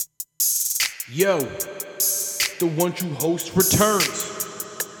Yo, the one true host returns.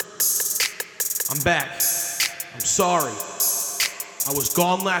 I'm back. I'm sorry. I was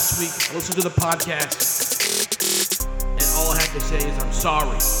gone last week. I listened to the podcast. And all I have to say is I'm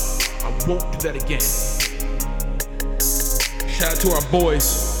sorry. I won't do that again. Shout out to our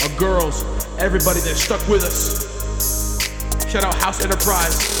boys, our girls, everybody that stuck with us. Shout out House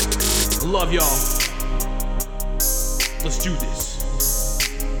Enterprise. I love y'all. Let's do this.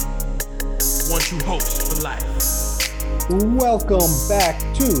 One true host for life. Welcome back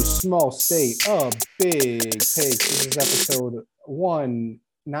to Small State of Big Takes. This is episode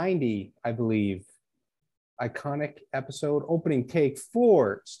 190, I believe. Iconic episode, opening take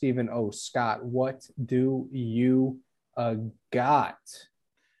for Stephen O. Scott. What do you got?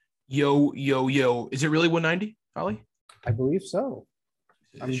 Yo. Is it really 190, Ollie? I believe so.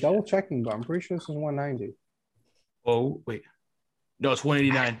 I'm double checking, but I'm pretty sure this is 190. Oh, wait. No, it's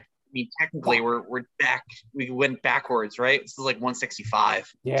 189. I mean, technically, we're back. We went backwards, right? This is like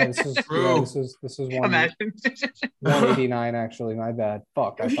 165. Yeah, this is True. this is Imagine. 189. Actually, my bad.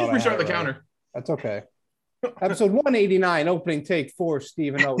 Fuck. You should restart the counter. That's okay. Episode 189, opening take for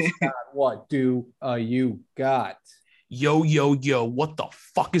Stephen O. Scott. What do you got? Yo. What the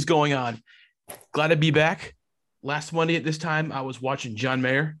fuck is going on? Glad to be back. Last Monday at this time, I was watching John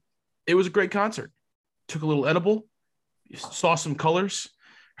Mayer. It was a great concert. Took a little edible. Saw some colors.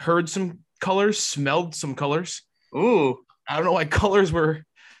 Heard some colors. Smelled some colors. Ooh. I don't know why colors were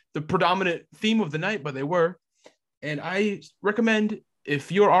the predominant theme of the night, but they were. And I recommend,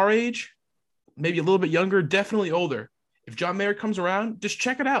 if you're our age, maybe a little bit younger, definitely older, if John Mayer comes around, just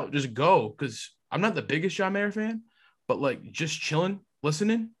check it out. Just go, because I'm not the biggest John Mayer fan, but like just chilling,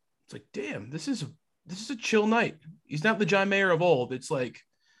 listening. It's like, damn, this is a chill night. He's not the John Mayer of old. It's like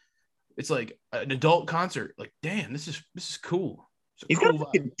an adult concert. Like, damn, this is cool. He's cool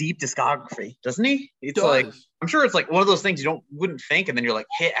got a deep discography, doesn't he? It's Does. like, I'm sure it's like one of those things you wouldn't think, and then you're like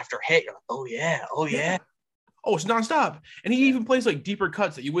hit after hit. You're like, oh yeah. Oh, it's nonstop. And he even plays like deeper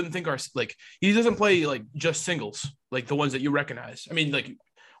cuts that you wouldn't think are like, he doesn't play like just singles, like the ones that you recognize. I mean, like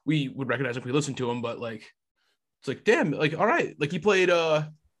we would recognize if we listened to him, but like, it's like, damn, like, all right. Like he played,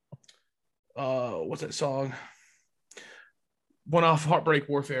 what's that song? One off Heartbreak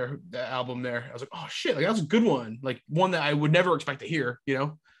Warfare, that album there. I was like, oh shit, like that was a good one. Like one that I would never expect to hear, you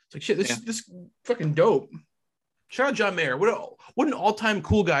know? It's like, shit, this fucking dope. Shout out John Mayer. What an all-time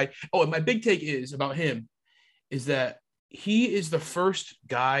cool guy. Oh, and my big take is about him is that he is the first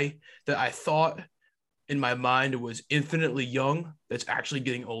guy that I thought in my mind was infinitely young that's actually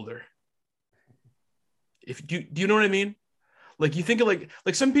getting older. Do you know what I mean? Like you think of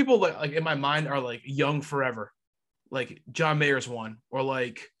like some people like in my mind are like young forever. Like John Mayer's one, or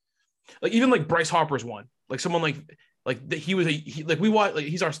like even like Bryce Harper's one. Like someone like we watch, like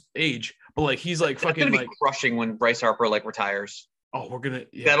he's our age, but like he's like fucking gonna be like crushing when Bryce Harper like retires. Oh, we're gonna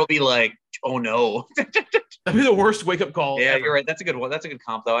That'll be like, oh no. That'd be the worst wake up call. Yeah, ever. You're right. That's a good one. That's a good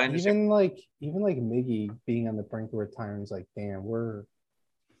comp though. I understand. Even like Miggy being on the brink of retirement is like, damn,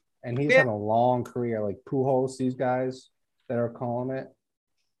 and he's had a long career. Like Pujols, these guys that are calling it.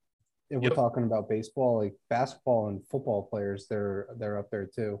 If we're talking about baseball, like basketball and football players, they're up there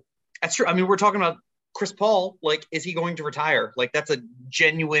too. That's true. I mean, we're talking about Chris Paul. Like, is he going to retire? Like, that's a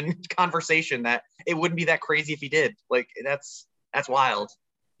genuine conversation that it wouldn't be that crazy if he did. Like, that's wild.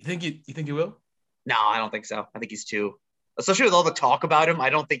 You think he will? No, I don't think so. I think he's too, especially with all the talk about him. I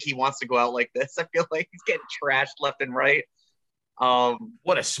don't think he wants to go out like this. I feel like he's getting trashed left and right.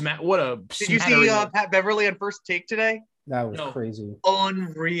 What a did you see Pat Beverly on First Take today? That was crazy.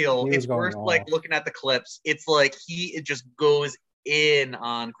 Unreal. It's worth like looking at the clips. It's like it just goes in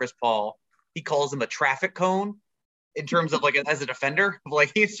on Chris Paul. He calls him a traffic cone in terms of like as a defender.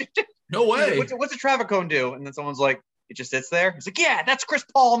 Like he's no way. What's a traffic cone do? And then someone's like, it just sits there. He's like, yeah, that's Chris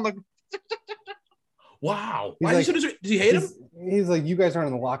Paul. Wow. Why like, does he hate him? He's like, you guys aren't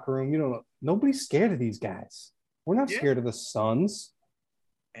in the locker room. You don't know. Nobody's scared of these guys. We're not scared of the Suns.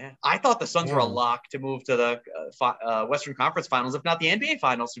 Yeah. I thought the Suns were a lock to move to the Western Conference Finals, if not the NBA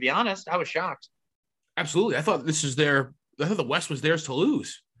Finals. To be honest, I was shocked. Absolutely, I thought the West was theirs to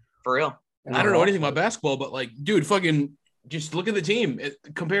lose. For real. I don't know anything about basketball, but like, dude, fucking just look at the team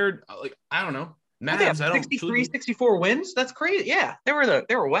compared. Like, I don't know. Mavs, 63, 64 wins. That's crazy. Yeah, they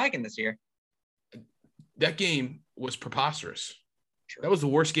were wagging this year. That game was preposterous. Sure. That was the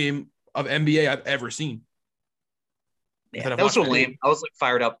worst game of NBA I've ever seen. Yeah, that was so lame. I was like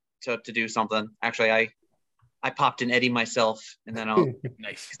fired up to do something. Actually, I popped an Eddie myself, and then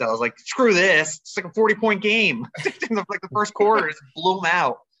nice. I was like, screw this. It's like a 40-point game. In the first quarter, just blew them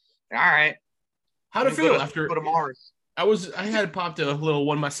out. All right. How'd it feel after go to Mars? I had popped a little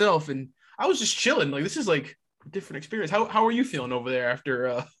one myself, and I was just chilling. Like, this is like a different experience. How are you feeling over there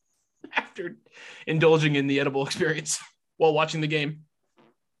after after indulging in the edible experience while watching the game?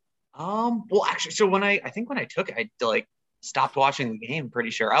 Well, actually, so when I think when I took it, I like stopped watching the game.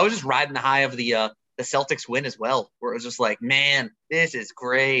 Pretty sure I was just riding the high of the Celtics win as well, where it was just like, man, this is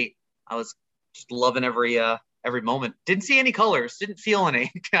great. I was just loving every moment. Didn't see any colors, didn't feel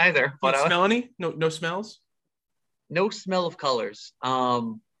any either. But Didn't smell any? No smells. No smell of colors.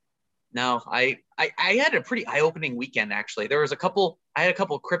 No, I had a pretty eye-opening weekend actually. I had a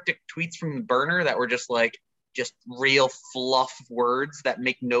couple cryptic tweets from the burner that were just real fluff words that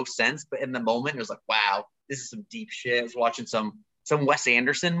make no sense, but in the moment it was like, wow, this is some deep shit. I was watching some Wes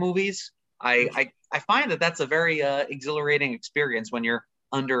Anderson movies. I find that that's a very exhilarating experience when you're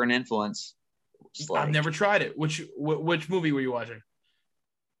under an influence. I've never tried it. Which movie were you watching?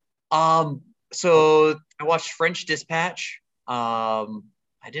 So I watched French Dispatch.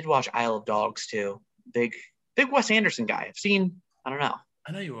 I did watch Isle of Dogs too. Big Wes Anderson guy. I don't know.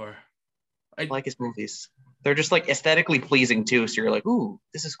 I know you are. I like his movies. They're just like aesthetically pleasing too. So you're like, ooh,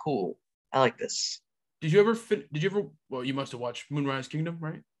 this is cool. I like this. Did you ever? Well, you must have watched Moonrise Kingdom,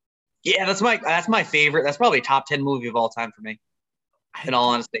 right? Yeah, that's my favorite. That's probably a top 10 movie of all time for me. In all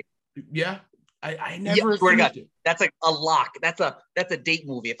honesty. Yeah. I never swear to God, that's like a lock. That's a date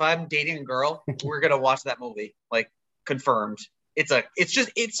movie. If I'm dating a girl, we're gonna watch that movie. Like confirmed. It's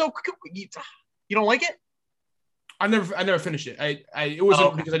so you don't like it? I never finished it. It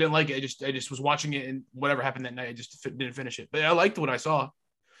wasn't because I didn't like it. I just was watching it, and whatever happened that night, I just didn't finish it. But I liked what I saw.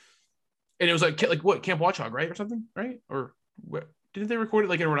 And it was like what, Camp Watchog, right, or something, right? Or what? Didn't they record it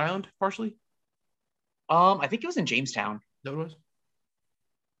like in Rhode Island partially? I think it was in Jamestown. That what it was.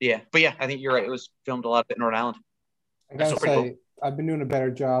 Yeah, but yeah, I think you're right. It was filmed a lot in Rhode Island. I gotta say, cool. I've been doing a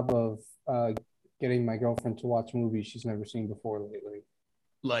better job of getting my girlfriend to watch movies she's never seen before lately.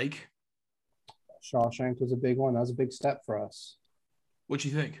 Like Shawshank was a big one. That was a big step for us. What'd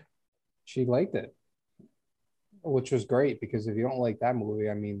you think? She liked it, which was great because if you don't like that movie,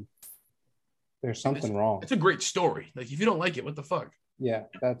 I mean, there's something wrong. It's a great story. Like if you don't like it, what the fuck? Yeah,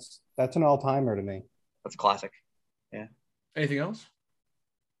 that's an all-timer to me. That's a classic. Yeah. Anything else?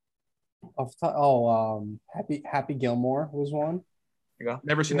 Happy Gilmore was one. You go.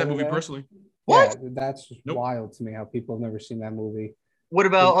 Never seen that movie personally. What? Yeah, that's wild to me how people have never seen that movie. What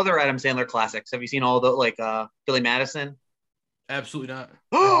about other Adam Sandler classics? Have you seen all the Billy Madison? Absolutely not.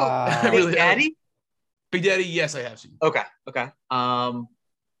 Big Daddy? Big Daddy, yes, I have seen. Okay.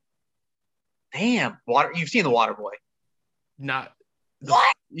 Damn, You've seen The Waterboy? Not.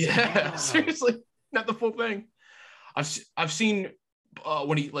 What? Yeah, seriously, not the full thing. I've seen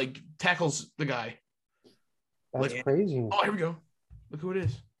when he like tackles the guy. That's crazy. Oh, here we go. Look who it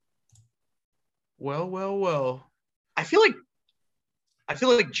is. Well. I feel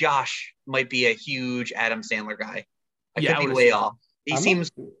like Josh might be a huge Adam Sandler guy. I could be way off.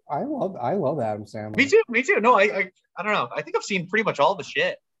 I love Adam Sandler. Me too. No, I don't know. I think I've seen pretty much all the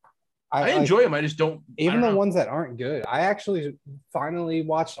shit. I enjoy him. I just don't. Even the ones that aren't good. I actually finally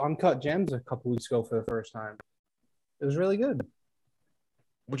watched Uncut Gems a couple weeks ago for the first time. It was really good.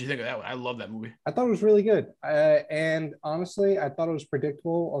 What'd you think of that one? I love that movie. I thought it was really good. And honestly, I thought it was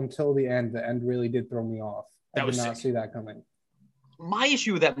predictable until the end. The end really did throw me off. I did not see that coming. My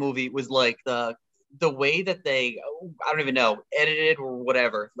issue with that movie was like the way that they, I don't even know, edited or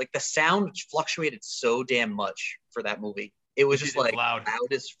whatever. Like the sound fluctuated so damn much for that movie. It was just like loud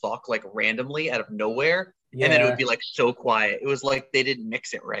as fuck, like randomly out of nowhere. Yeah. And then it would be like so quiet. It was like they didn't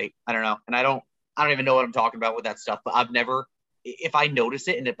mix it right. I don't know. And I don't even know what I'm talking about with that stuff, but I've never, if I notice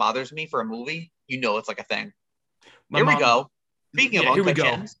it and it bothers me for a movie, it's like a thing. We go. Speaking of Uncut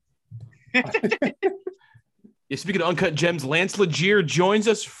Gems. Speaking of Uncut Gems, Lance Legier joins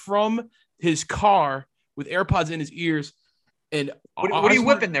us from his car with AirPods in his ears. And what are you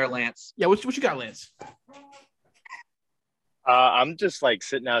whipping there, Lance? Yeah, what you got, Lance? I'm just like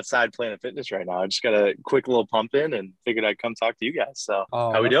sitting outside playing fitness right now. I just got a quick little pump in and figured I'd come talk to you guys. So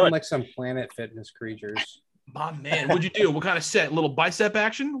how we doing? Like some Planet Fitness creatures. My man, what'd you do? What kind of set? Little bicep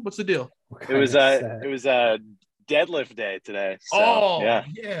action? What's the deal? It was a deadlift day today. So,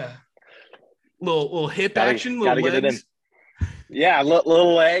 yeah. Little hip action, little legs. Get it in. Yeah,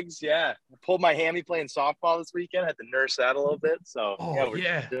 little legs. Yeah, I pulled my hammy playing softball this weekend. Had to nurse that a little bit. So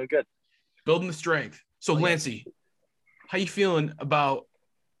we're doing good. Building the strength. So Lancey, how you feeling about?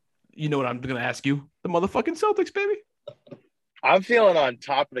 You know what I'm going to ask you? The motherfucking Celtics, baby. I'm feeling on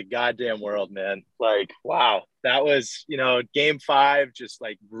top of the goddamn world, man. Like, wow, that was, game 5 just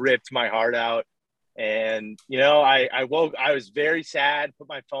like ripped my heart out. And, I was very sad, put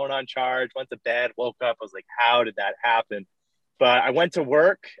my phone on charge, went to bed, woke up. I was like, how did that happen? But I went to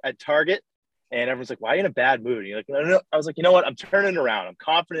work at Target And everyone's like, why are you in a bad mood? And you're like, no. I was like, you know what? I'm turning around. I'm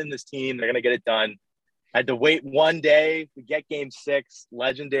confident in this team. They're going to get it done. I had to wait one day. We get game 6,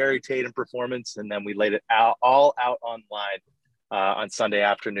 legendary Tatum performance, and then we laid it all out online on Sunday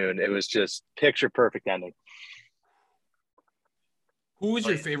afternoon. It was just picture perfect ending. Who is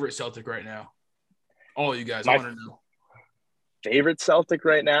your favorite Celtic right now? All you guys, I want to know. Favorite Celtic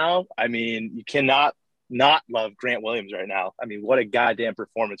right now? I mean, you cannot not love Grant Williams right now. I mean, what a goddamn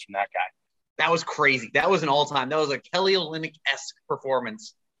performance from that guy. That was crazy. That was an all-time. That was a Kelly Olynyk-esque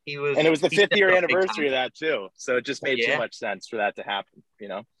performance. And it was the 5th year anniversary of that too. So it just made too much sense for that to happen, you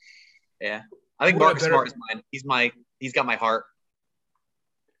know? Yeah. I think Marcus Smart is mine. He's got my heart.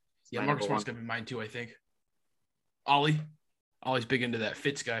 Yeah, Marcus Smart's gonna be mine too, I think. Ollie's big into that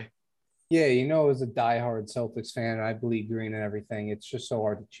Fitz guy. Yeah, as a diehard Celtics fan, I bleed green and everything. It's just so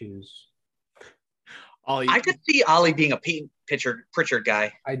hard to choose. I could see Ollie being a Peyton Pritchard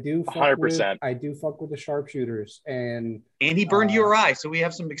guy. I do 100%. I do fuck with the sharpshooters, and he burned URI, so we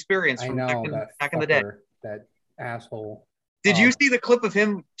have some experience from back in the day. That asshole. Did you see the clip of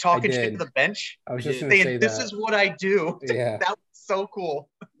him talking shit to the bench? I was just going to say this is what I do. Yeah. That was so cool.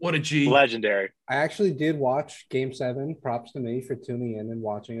 What a G. Legendary. I actually did watch Game 7. Props to me for tuning in and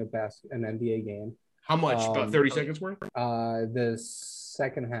watching an NBA game. How much? About 30 seconds worth? The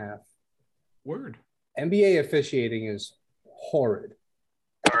second half. Word. NBA officiating is horrid.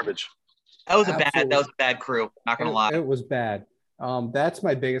 Garbage. That was a bad crew. Not gonna lie. It was bad. That's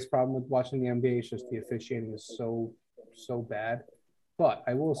my biggest problem with watching the NBA. Is just the officiating is so bad. But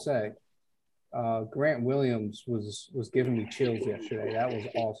I will say, Grant Williams was giving me chills yesterday. That was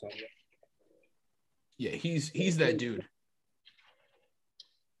awesome. Yeah, he's that dude.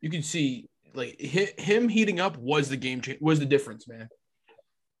 You can see like him heating up was the game change, was the difference, man.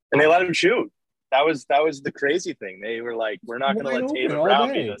 And they let him shoot. That was the crazy thing. They were like, we're not going to let Tatum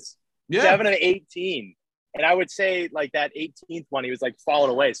Brown beat us. Yeah. 7 of 18. And I would say like that 18th one, he was like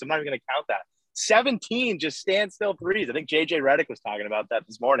falling away. So I'm not even going to count that. 17 just standstill threes. I think JJ Redick was talking about that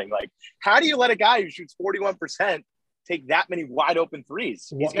this morning. Like, how do you let a guy who shoots 41% take that many wide open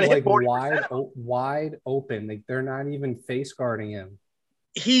threes? He's going to hit 40%. Wide open. Like, they're not even face guarding him.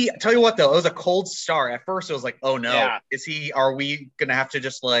 Tell you what though, it was a cold start. At first it was like, oh no, are we going to have to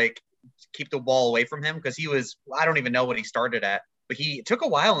just like keep the ball away from him? Because I don't even know what he started at, but it took a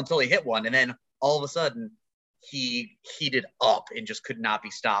while until he hit one. And then all of a sudden he heated up and just could not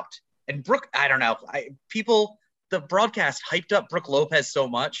be stopped. And Brook, I don't know. The broadcast hyped up Brook Lopez so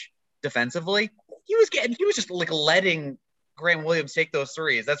much defensively. He was just like letting Grant Williams take those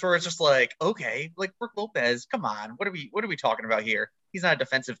threes. That's where it's just like, okay, like Brook Lopez, come on. What are we talking about here? He's not a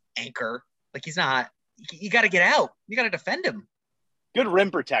defensive anchor. Like he's not, you got to get out. You got to defend him. Good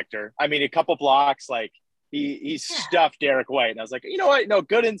rim protector. I mean, a couple blocks, like he stuffed Derek White. And I was like, you know what? No,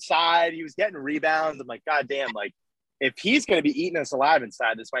 good inside. He was getting rebounds. I'm like, God damn, like if he's going to be eating us alive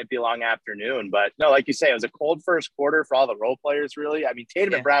inside, this might be a long afternoon. But no, like you say, it was a cold first quarter for all the role players, really. I mean,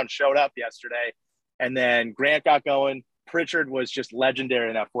 Tatum and Brown showed up yesterday, and then Grant got going. Pritchard was just legendary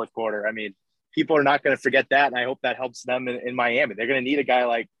in that fourth quarter. I mean, people are not going to forget that, and I hope that helps them in Miami. They're going to need a guy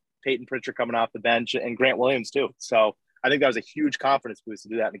like Peyton Pritchard coming off the bench, and Grant Williams too. So I think that was a huge confidence boost to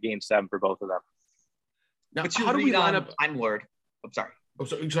do that in the Game 7 for both of them. Now, how do we line up? Time Lord. I'm sorry. Oh,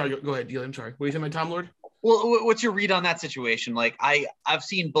 sorry. Go ahead, Deal. I'm sorry. What are you saying, my Time Lord? Well, what's your read on that situation? Like, I've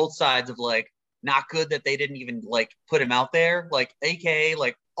seen both sides of like not good that they didn't even like put him out there. Like, AK,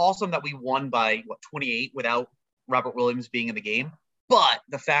 like awesome that we won by 28 without Robert Williams being in the game. But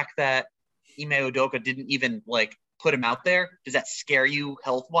the fact that Ime Udoka didn't even like put him out there, does that scare you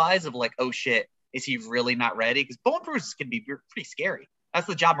health wise? Of like, oh shit, is he really not ready? Because bone bruises can be pretty scary. That's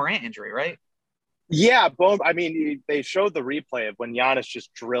the Ja Morant injury, right? Yeah, I mean, they showed the replay of when Giannis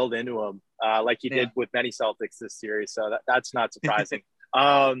just drilled into him, like he did with many Celtics this series. So that's not surprising.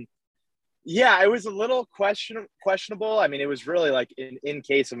 Yeah, it was a little questionable. I mean, it was really like in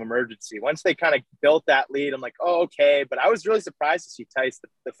case of emergency. Once they kind of built that lead, I'm like, oh, okay. But I was really surprised to see Tice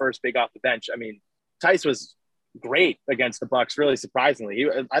the first big off the bench. I mean, Tice was great against the Bucks, really surprisingly.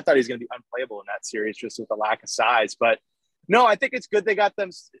 I thought he was going to be unplayable in that series just with the lack of size. But no, I think it's good they got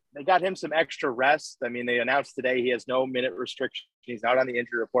him some extra rest. I mean, they announced today he has no minute restriction. He's not on the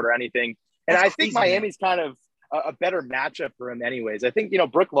injury report or anything. And I think Miami's kind of a better matchup for him anyways. I think,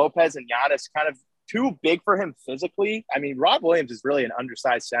 Brook Lopez and Giannis kind of too big for him physically. I mean, Rob Williams is really an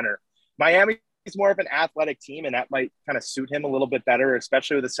undersized center. Miami is more of an athletic team, and that might kind of suit him a little bit better,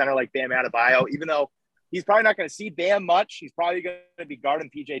 especially with a center like Bam Adebayo, even though he's probably not going to see Bam much. He's probably going to be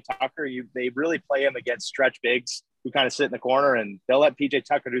guarding PJ Tucker. They really play him against stretch bigs who kind of sit in the corner, and they'll let PJ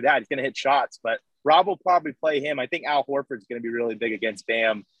Tucker do that. He's going to hit shots, but Rob will probably play him. I think Al Horford's going to be really big against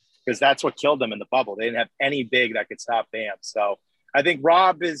Bam. because that's what killed them in the bubble. They didn't have any big that could stop Bam. So I think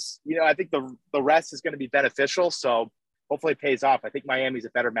Rob is, I think the rest is going to be beneficial. So hopefully it pays off. I think Miami's a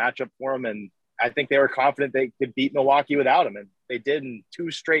better matchup for them. And I think they were confident they could beat Milwaukee without him. And they did in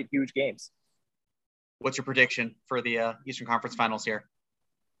 2 straight huge games. What's your prediction for the Eastern Conference Finals here?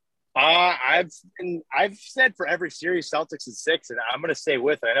 I've said for every series Celtics in 6, and I'm going to stay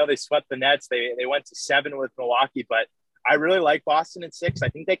with it. I know they swept the Nets. They went to 7 with Milwaukee, but I really like Boston in 6. I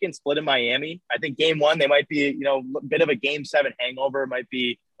think they can split in Miami. I think game 1, they might be, a bit of a game 7 hangover, might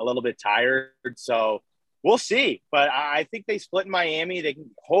be a little bit tired. So we'll see. But I think they split in Miami. They can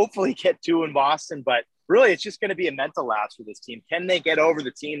hopefully get 2 in Boston, but really it's just going to be a mental lapse for this team. Can they get over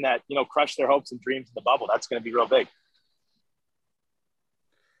the team that, crushed their hopes and dreams in the bubble? That's going to be real big.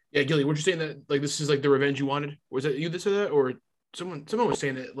 Yeah, Gilly, weren't you saying that like this is like the revenge you wanted? Was that you that said that, or someone was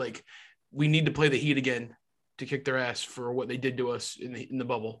saying that like we need to play the Heat again to kick their ass for what they did to us in the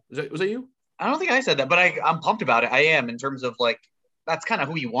bubble? Was that you? I don't think I said that, but I'm pumped about it. I am, in terms of like that's kind of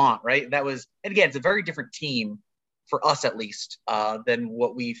who you want, right? That was, and again, it's a very different team for us at least than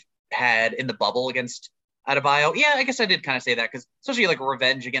what we've had in the bubble against Adebayo. Yeah, I guess I did kind of say that because especially like a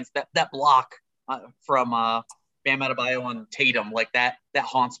revenge against that block from Bam Adebayo on Tatum, like that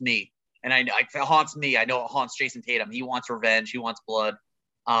haunts me. And it haunts me. I know it haunts Jason Tatum. He wants revenge. He wants blood.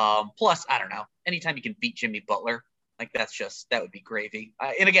 Plus, I don't know. Anytime you can beat Jimmy Butler, like that would be gravy.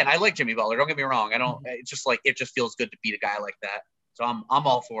 And again, I like Jimmy Butler. Don't get me wrong. It's just like, it just feels good to beat a guy like that. So I'm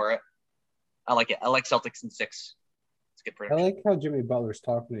all for it. I like it. I like Celtics in 6. It's good prediction. I like how Jimmy Butler's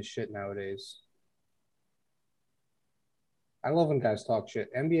talking his shit nowadays. I love when guys talk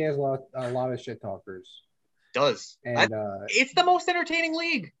shit. NBA has a lot of shit talkers. Does. And it's the most entertaining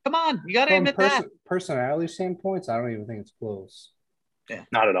league. Come on, you got to admit that. Personality standpoints, I don't even think it's close. Yeah,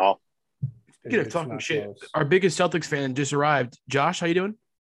 not at all. Speaking of talking shit, close. Our biggest Celtics fan just arrived. Josh, how you doing?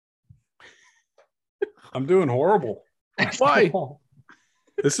 I'm doing horrible. Why?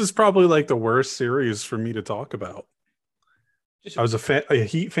 This is probably like the worst series for me to talk about. I was a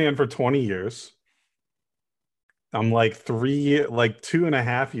Heat fan for 20 years. I'm like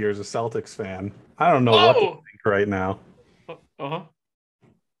 2.5 years a Celtics fan. I don't know what to think right now. Uh-huh.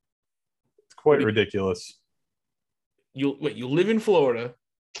 It's quite ridiculous. You live in Florida.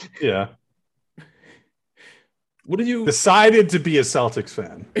 Yeah. What did you decided to be a Celtics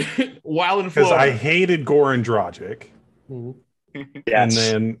fan? While in Florida. Because I hated Goran Dragic. Mm-hmm. Yes.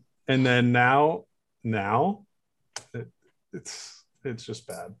 And then now it's just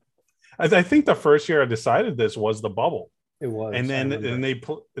bad. I think the first year I decided this was the bubble. It was. And then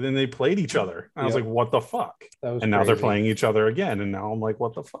they played each other. I was like, what the fuck? And now crazy. they're playing each other again. And now I'm like,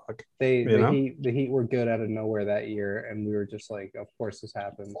 what the fuck? The Heat were good out of nowhere that year. And we were just like, of course this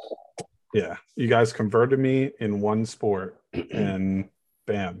happens. Yeah. You guys converted me in one sport and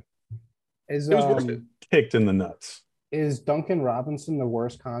bam. Kicked in the nuts. Is Duncan Robinson the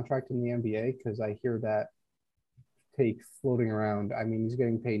worst contract in the NBA? Because I hear that take floating around. I mean, he's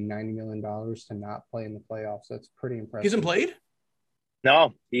getting paid $90 million to not play in the playoffs. That's pretty impressive. He hasn't played?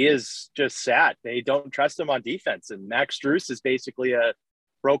 No, he is just sat. They don't trust him on defense. And Max Strus is basically a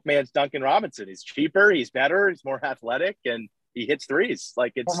broke man's Duncan Robinson. He's cheaper, he's better, he's more athletic, and he hits threes.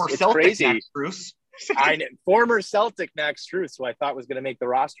 Like it's crazy. Max Strus. Former Celtic Max Strus, who I thought was going to make the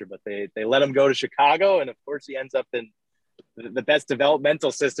roster, but they let him go to Chicago, and of course he ends up in the best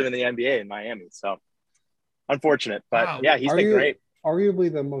developmental system in the NBA in Miami. So unfortunate, but yeah, he's been great.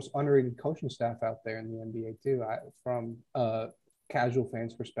 Arguably the most underrated coaching staff out there in the NBA too, from a casual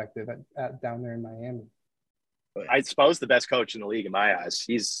fans perspective down there in Miami. I suppose the best coach in the league in my eyes.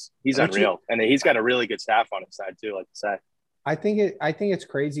 He's unreal, and he's got a really good staff on his side too, like you say. I think it's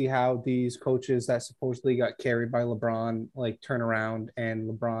crazy how these coaches that supposedly got carried by LeBron like turn around and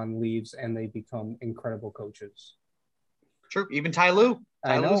LeBron leaves and they become incredible coaches. True, even Ty Lue.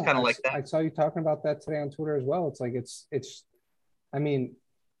 Ty Lue's kind of like that. I saw you talking about that today on Twitter as well. It's like I mean,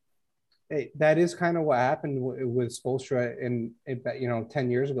 that is kind of what happened with Spoelstra in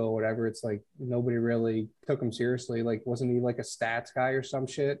 10 years ago or whatever. It's like nobody really took him seriously. Like, wasn't he like a stats guy or some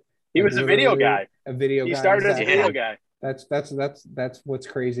shit? He was a video guy. He started as a video guy. That's what's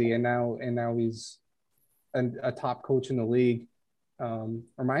crazy. And now he's a top coach in the league.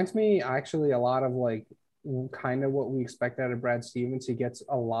 Reminds me actually a lot of like kind of what we expect out of Brad Stevens. He gets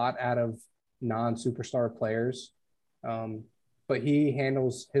a lot out of non-superstar players. But he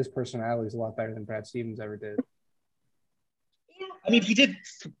handles his personalities a lot better than Brad Stevens ever did. Yeah. I mean, he did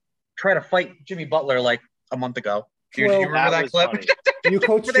try to fight Jimmy Butler like a month ago. Do you remember that clip? You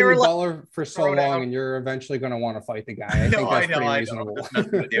coached Jimmy Butler for so long, and you're eventually going to want to fight the guy. I think that's pretty reasonable.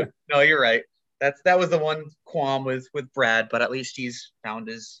 No, you're right. That was the one qualm with Brad, but at least he's found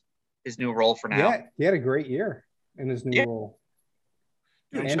his his new role for now. Yeah, he had a great year in his new role.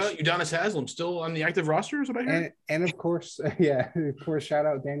 Dude, shout out Udonis Haslem still on the active roster, is what I heard. And of course, shout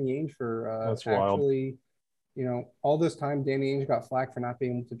out Danny Ainge for That's actually, all this time Danny Ainge got flack for not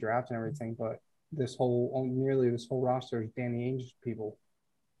being able to draft and everything, but nearly this whole roster is Danny Ainge people.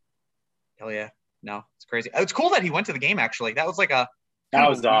 Hell yeah. No, it's crazy. It's cool that he went to the game, actually. That was like that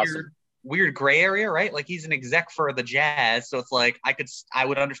was awesome. Weird gray area, right? Like he's an exec for the Jazz, so it's like I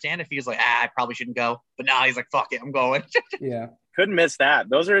would understand if he was like, I probably shouldn't go, but now he's like, fuck it, I'm going. Yeah, couldn't miss that.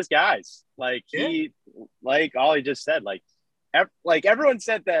 Those are his guys. Like like Ollie just said, like everyone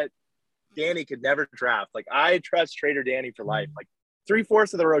said that Danny could never draft. Like I trust Trader Danny for life. Like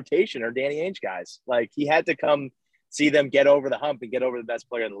 3/4 of the rotation are Danny Ainge guys. Like he had to come see them get over the hump and get over the best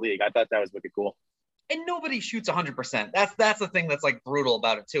player in the league. I thought that was wicked cool. And nobody shoots 100%. That's the thing that's like brutal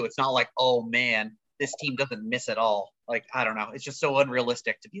about it too. It's not like, oh man, this team doesn't miss at all. Like, I don't know. It's just so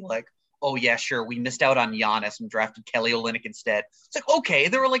unrealistic to be like, oh yeah, sure, we missed out on Giannis and drafted Kelly Olynyk instead. It's like, okay,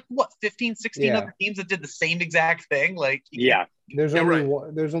 there were like, what, 15, 16 other teams that did the same exact thing? Like, there's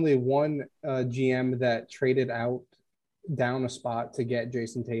only one GM that traded out down a spot to get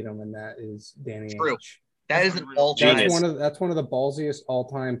Jason Tatum, and that is Danny Ainge. That is an all-time. That's one of the ballsiest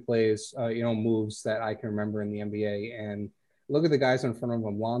all-time plays, moves that I can remember in the NBA. And look at the guys in front of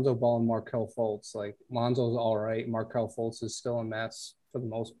him: Lonzo Ball and Markelle Fultz. Like Lonzo's all right, Markelle Fultz is still a mess for the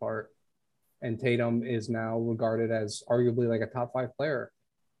most part, and Tatum is now regarded as arguably like a top 5 player.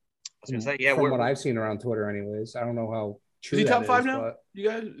 I was gonna say, from what I've seen around Twitter, anyways. I don't know how true is he top 5 is, now? But... You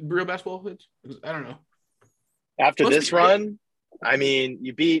guys, real basketball hits? I don't know. After this run. I mean,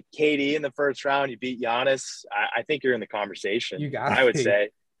 you beat KD in the first round. You beat Giannis. I think you're in the conversation. I would say.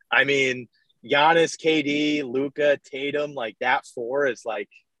 I mean, Giannis, KD, Luka, Tatum, like that 4 is like,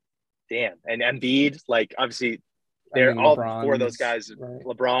 damn. And Embiid, like obviously, they're all 4 of those guys. Right.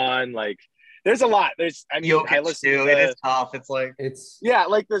 LeBron, like, there's a lot. I listen to it is tough. It's like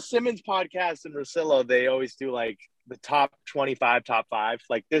like the Simmons podcast and Russillo, they always do like the top 25, top 5.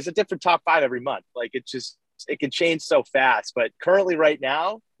 Like, there's a different top 5 every month. Like, it can change so fast, but currently right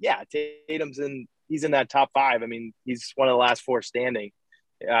now, Tatum's he's in that top 5. I mean, he's one of the last 4 standing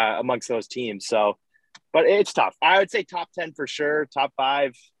amongst those teams. So, but it's tough. I would say top 10 for sure. Top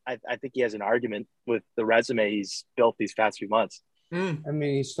 5. I think he has an argument with the resume he's built these past few months. I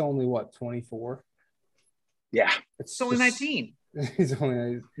mean, he's still only 24. Yeah, it's only 19.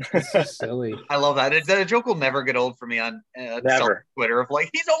 It's just silly. I love that. The joke will never get old for me on Twitter of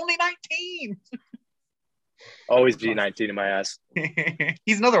like, he's only 19. Always be 19 in my ass.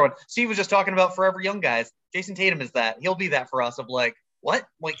 He's another one. Steve was just talking about forever young guys. Jason Tatum is that. He'll be that for us of like, what?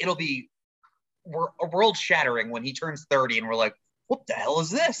 Like, it'll be world shattering when he turns 30 and we're like, what the hell is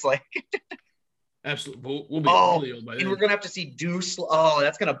this? Like, absolutely. We'll be really old by then. And we're going to have to see Deuce. Oh,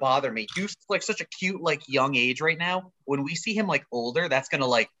 that's going to bother me. Deuce is like such a cute, like young age right now. When we see him like older, that's going to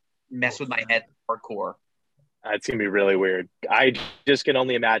like mess with my head hardcore. It's going to be really weird. I just can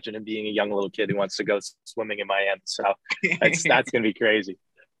only imagine him being a young little kid who wants to go swimming in Miami. So that's going to be crazy.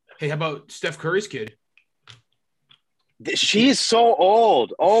 Hey, how about Steph Curry's kid? She's so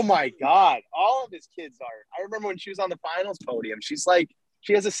old. Oh, my God. All of his kids are. I remember when she was on the finals podium. She's like,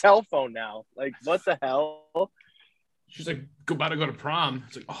 she has a cell phone now. Like, what the hell? She's like about to go to prom.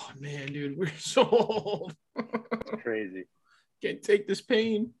 It's like, oh, man, dude, we're so old. It's crazy. Can't take this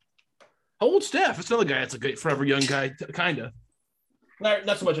pain. How old Steph? It's another guy that's a great forever young guy, kind of.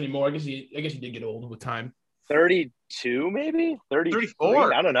 Not so much anymore. I guess he did get old with time. 32, maybe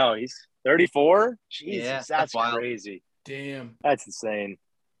 34. I don't know. He's 34. Jesus, yeah, that's crazy. Damn, that's insane.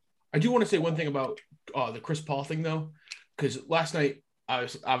 I do want to say one thing about the Chris Paul thing though, because last night,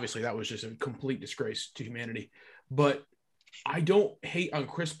 obviously that was just a complete disgrace to humanity. But I don't hate on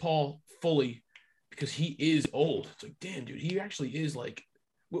Chris Paul fully because he is old. It's like, damn, dude, he actually is like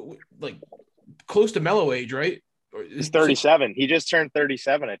close to Melo age, right? He's 37. He just turned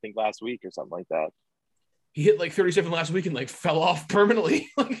 37, I think, last week or something like that. He hit like 37 last week and like fell off permanently.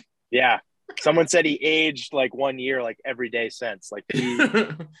 Yeah. Someone said he aged like 1 year, like every day since. Like he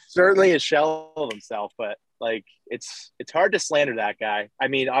certainly has shelled himself, but like it's hard to slander that guy. I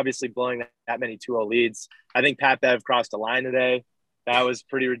mean, obviously blowing that many 2-0 leads. I think Pat Bev crossed the line today. That was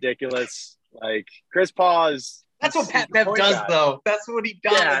pretty ridiculous. Like Chris Paul is. That's what Pat Bev does, though. That's what he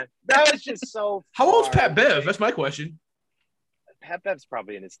does. Yeah, that was just so. How old's Pat Bev? That's my question. Pat Bev's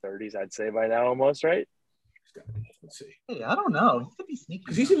probably in his 30s, I'd say by now, almost, right? Let's see. Hey, I don't know. He could be sneaky.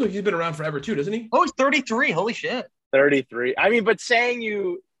 Because he seems like he's been around forever too, doesn't he? Oh, he's 33. Holy shit. 33. I mean, but saying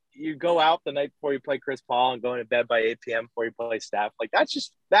you go out the night before you play Chris Paul and going to bed by 8 p.m. before you play Steph, like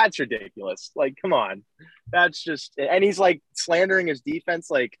that's ridiculous. Like, come on. That's just, and he's like slandering his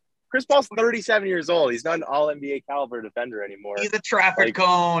defense. Like, Chris Paul's 37 years old. He's not an all NBA caliber defender anymore. He's a traffic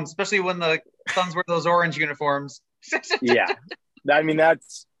cone, especially when the Suns wear those orange uniforms. Yeah. I mean,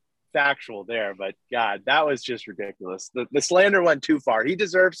 that's factual there, but God, that was just ridiculous. The slander went too far. He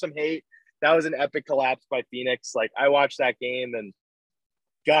deserved some hate. That was an epic collapse by Phoenix. Like, I watched that game, and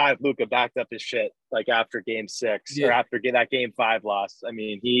God, Luka backed up his shit like after game 6 or after that game 5 loss. I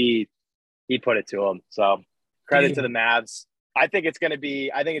mean, he put it to him. So credit to the Mavs. I think it's gonna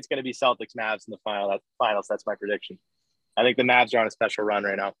be Celtics Mavs in the finals. That's my prediction. I think the Mavs are on a special run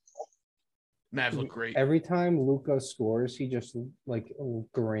right now. Mavs look great. Every time Luka scores, he just like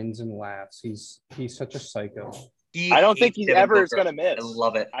grins and laughs. He's such a psycho. I don't think he's ever going to miss. I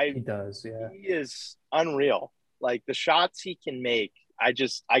love it. He does, yeah. He is unreal. Like, the shots he can make, I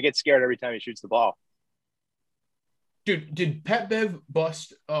get scared every time he shoots the ball. Dude, did Pat Bev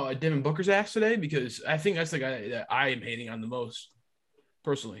bust Devin Booker's ass today? Because I think that's the guy that I am hating on the most,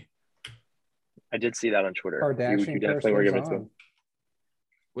 personally. I did see that on Twitter. You definitely were giving it to him.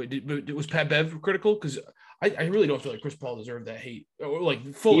 Wait, was Pat Bev critical? Because I really don't feel like Chris Paul deserved that hate. Or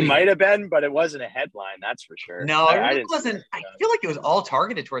like fully. He might have been, but it wasn't a headline, that's for sure. No, it wasn't. I feel like it was all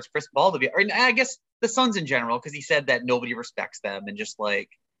targeted towards Chris Paul I guess the Suns in general, because he said that nobody respects them and just like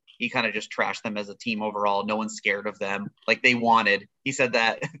he kind of just trashed them as a team overall. No one's scared of them. Like he said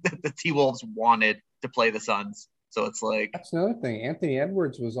that the T-Wolves wanted to play the Suns. So it's like that's another thing. Anthony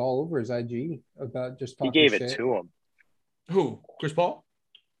Edwards was all over his IG about just talking shit. He gave it to him. Who? Chris Paul?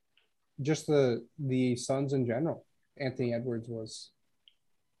 Just the Suns in general. Anthony Edwards was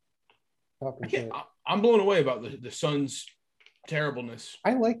talking shit. I'm blown away about the Suns' terribleness.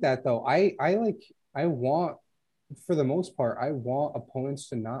 I like that though. I want, for the most part, I want opponents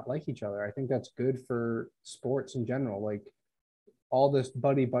to not like each other. I think that's good for sports in general. Like all this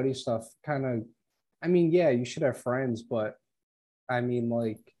buddy stuff kind of, I mean, yeah, you should have friends, but I mean,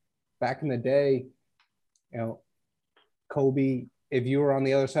 like back in the day, you know, Kobe, if you were on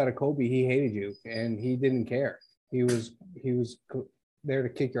the other side of Kobe, he hated you and he didn't care. He was there to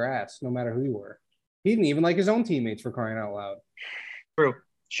kick your ass no matter who you were. He didn't even like his own teammates, for crying out loud. True.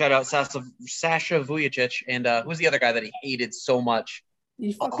 Shout out Sasha Vujacic. And who's the other guy that he hated so much?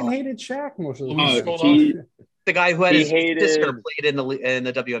 He fucking hated Shaq most of the time. The guy who had his sister played in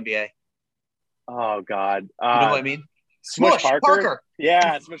the WNBA. Oh, God. You know what I mean? Smush Parker?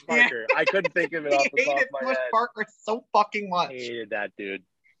 Yeah, Smush Parker. I couldn't think of it off the top of my head. Smush Parker so fucking much. I hated that dude.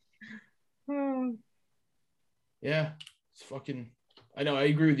 Yeah, it's fucking. I know. I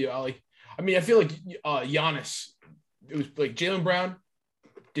agree with you, Ali. I mean, I feel like Giannis. It was like Jaylen Brown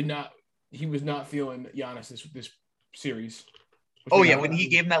did not. He was not feeling Giannis this series. Oh yeah, when he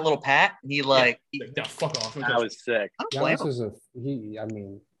gave him that little pat, he like, fuck off. That was sick. Giannis is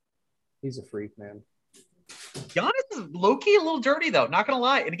he's a freak, man. Giannis is low-key a little dirty though, not gonna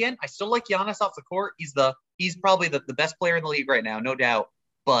lie. And again, I still like Giannis off the court. He's probably the best player in the league right now, no doubt.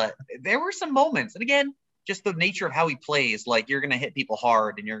 But there were some moments, and again, just the nature of how he plays, like you're gonna hit people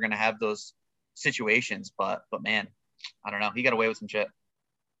hard and you're gonna have those situations. But man, I don't know. He got away with some shit.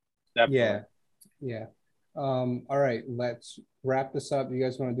 Definitely. Yeah. All right, let's wrap this up. You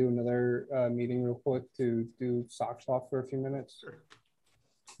guys want to do another meeting real quick to do Sox Talk for a few minutes? Sure.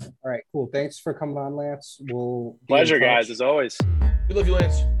 All right, cool. Thanks for coming on, Lance. Pleasure, guys, as always. We love you,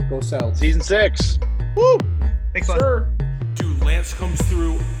 Lance. Go Celtics. Season 6. Woo! Thanks, sir. Dude, Lance comes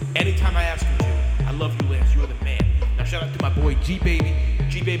through anytime I ask him to. I love you, Lance. You are the man. Now, shout out to my boy G-Baby.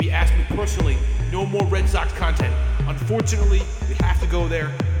 G-Baby asked me personally, no more Red Sox content. Unfortunately, we have to go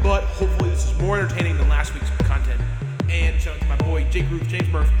there, but hopefully this is more entertaining than last week's content. And shout out to my boy Jake Ruth, James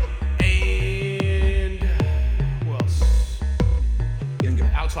Murph, and who else?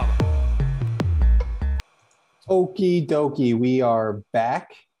 Alex Lava. Okie dokie. We are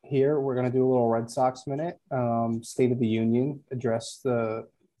back here. We're going to do a little Red Sox minute. State of the Union, address the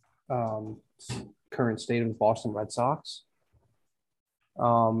current state of the Boston Red Sox.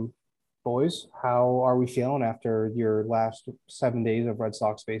 Boys, how are we feeling after your last 7 days of Red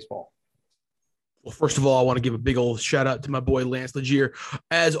Sox baseball? Well, first of all, I want to give a big old shout out to my boy Lance Legier.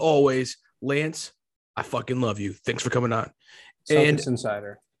 As always, Lance, I fucking love you. Thanks for coming on. Celtics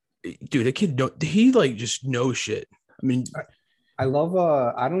Insider. Dude, the kid, he like just knows shit. I mean, I love,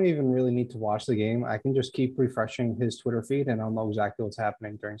 I don't even really need to watch the game. I can just keep refreshing his Twitter feed and I'll know exactly what's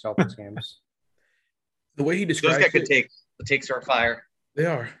happening during Celtics games. The way he describes those guys could take the takes are fire. They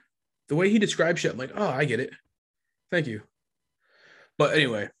are. The way he describes shit, I'm like, oh, I get it. Thank you. But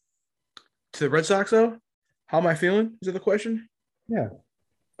anyway, to the Red Sox though, how am I feeling? Is that the question? Yeah.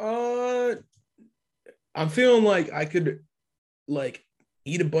 I'm feeling like I could like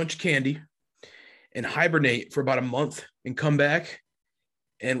eat a bunch of candy and hibernate for about a month and come back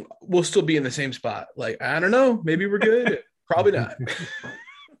and we'll still be in the same spot. Like, I don't know. Maybe we're good. Probably not.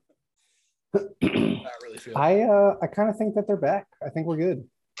 Not really feel. I kind of think that they're back. I think we're good.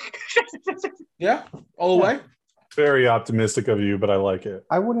 Yeah, all the way. Very optimistic of you, but I like it.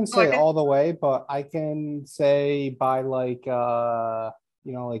 I wouldn't say all the way, but I can say by like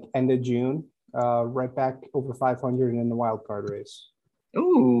end of June, right back over 500 in the wild card race.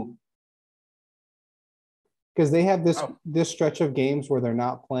 Ooh. Because they have this stretch of games where they're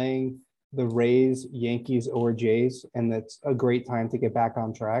not playing the Rays, Yankees, or Jays, and that's a great time to get back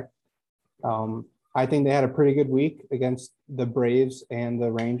on track. I think they had a pretty good week against the Braves and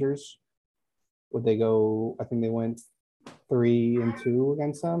the Rangers. Would they go? I think they went 3-2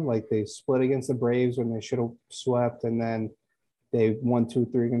 against them. Like they split against the Braves when they should have swept, and then they won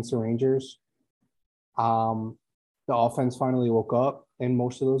 2-3 against the Rangers. The offense finally woke up in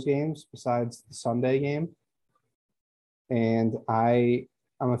most of those games, besides the Sunday game. And I'm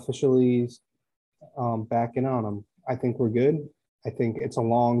officially backing on them. I think we're good. I think it's a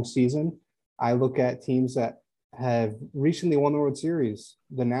long season. I look at teams that have recently won the World Series,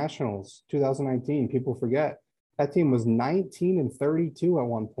 the Nationals, 2019. People forget that team was 19-32 at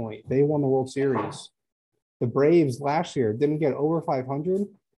one point. They won the World Series. The Braves last year didn't get over 500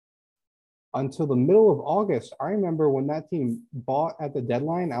 until the middle of August. I remember when that team bought at the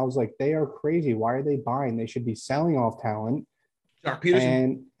deadline, I was like, they are crazy. Why are they buying? They should be selling off talent. Jock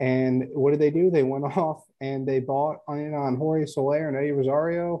Peterson. And what did they do? They went off and they bought in on Jorge Soler and Eddie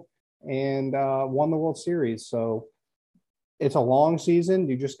Rosario and won the World Series. So it's a long season.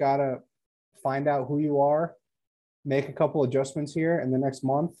 You just got to find out who you are, make a couple adjustments here in the next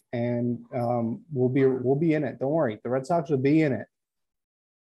month, and we'll be in it. Don't worry. The Red Sox will be in it.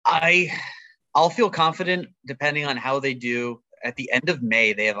 I'll feel confident depending on how they do. At the end of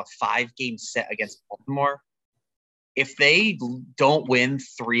May, they have a 5-game set against Baltimore. If they don't win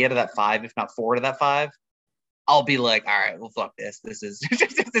 3 out of that 5, if not 4 out of that 5, I'll be like, all right, well, fuck this. This is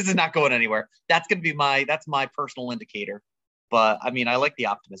this is not going anywhere. That's gonna be my personal indicator. But I mean, I like the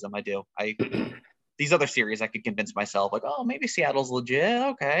optimism. I do. These other series, I could convince myself like, oh, maybe Seattle's legit.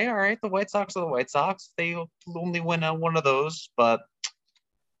 Okay, all right. The White Sox are the White Sox. They only win one of those, but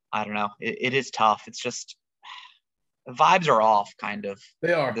I don't know. It is tough. It's just the vibes are off, kind of.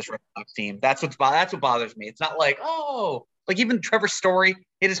 They are. This Red Sox team. That's what bothers me. It's not like, oh, like even Trevor Story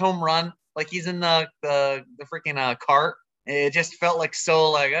hit his home run, like he's in the freaking cart. It just felt like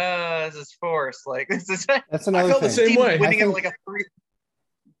so like, this is forced. Like this is. That's another. I felt thing. the same way. Winning at like a 3.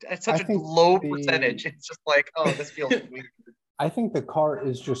 At such a low percentage. It's just like, oh, this feels weird. I think the cart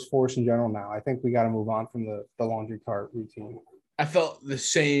is just forced in general now. I think we got to move on from the laundry cart routine. I felt the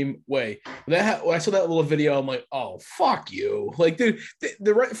same way. When I saw that little video, I'm like, oh, fuck you. Like, dude,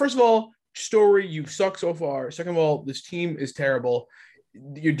 first of all, Story, you suck so far. Second of all, this team is terrible.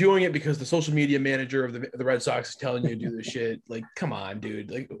 You're doing it because the social media manager of the Red Sox is telling you to do this shit. Like, come on, dude.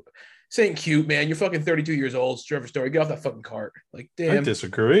 Like, this ain't cute, man. You're fucking 32 years old. Trevor Story, get off that fucking cart. Like, damn. I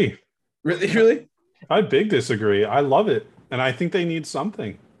disagree. Really? I big disagree. I love it. And I think they need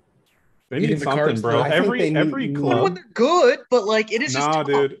something. They need something, bro. Every club. When they're good, but like it is just tough.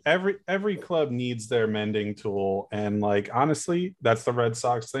 Dude. Every club needs their mending tool, and like honestly, that's the Red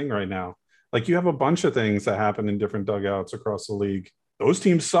Sox thing right now. Like you have a bunch of things that happen in different dugouts across the league. Those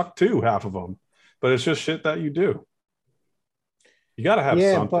teams suck too, half of them, but it's just shit that you do. You got to have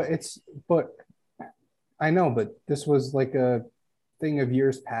something. But I know, but this was like a thing of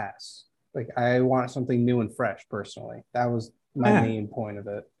years past. Like I want something new and fresh. Personally, that was my main point of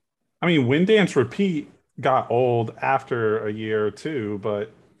it. I mean, Win Dance Repeat got old after a year or two,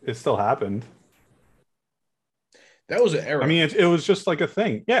 but it still happened. That was an error. I mean, it was just like a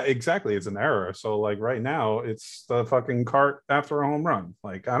thing. Yeah, exactly. It's an error. So, like, right now, it's the fucking cart after a home run.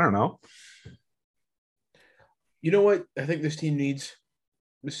 Like, I don't know. You know what? I think this team needs,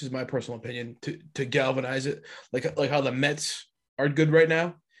 this is my personal opinion, to galvanize it. Like how the Mets are good right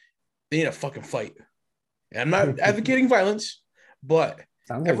now. They need a fucking fight. And I'm not advocating violence, but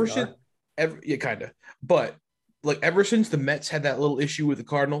ever since the Mets had that little issue with the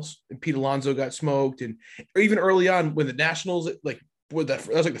Cardinals and Pete Alonso got smoked, and or even early on when the Nationals, that was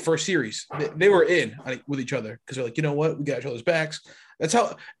like the first series, they were in with each other because they're like, you know what, we got each other's backs. That's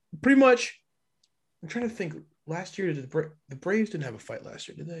how pretty much. I'm trying to think. Last year, the Braves didn't have a fight last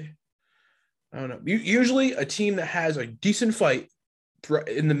year, did they? I don't know. Usually, a team that has a decent fight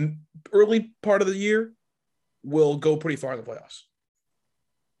in the early part of the year will go pretty far in the playoffs.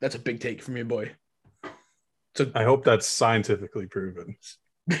 That's a big take from your boy. So I hope that's scientifically proven.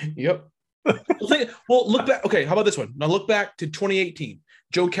 Yep. Well, look back. Okay, how about this one? Now look back to 2018.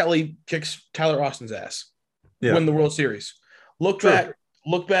 Joe Kelly kicks Tyler Austin's ass. Yeah. Win the World Series. Look back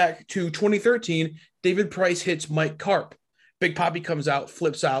Look back to 2013. David Price hits Mike Karp. Big Papi comes out,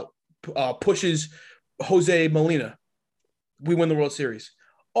 flips out, pushes Jose Molina. We win the World Series.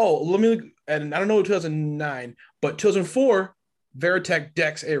 Oh, and I don't know 2009, but 2004, Varitek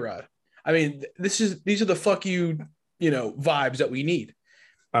Dex A-Rod. I mean, these are the fuck you vibes that we need.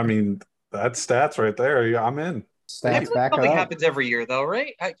 I mean, that's stats right there. Yeah, I'm in. Stats back something up. happens every year though,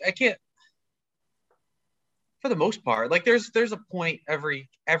 right? I can't. For the most part, like there's a point every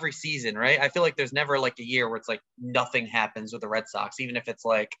season, right? I feel like there's never like a year where it's like nothing happens with the Red Sox, even if it's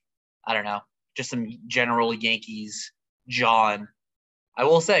like, I don't know, just some general Yankees. John, I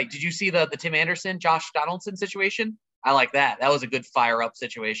will say, did you see the Tim Anderson, Josh Donaldson situation? I like that. That was a good fire up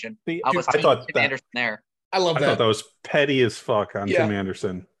situation. I thought Tim Anderson there. I thought that was petty as fuck on Tim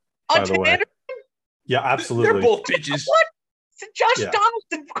Anderson. By the way, Anderson? Yeah, absolutely. They're both bitches. What? Josh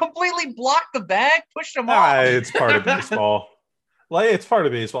Donaldson completely blocked the bag, pushed him off. It's part of baseball. It's part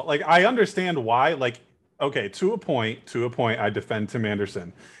of baseball. Like, I understand why. Like, okay, to a point, I defend Tim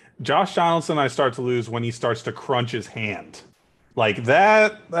Anderson. Josh Donaldson, I start to lose when he starts to crunch his hand. Like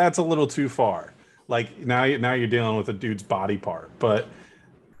that's a little too far. Like now you're dealing with a dude's body part. But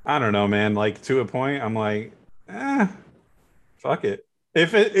I don't know, man. Like to a point, I'm like, fuck it.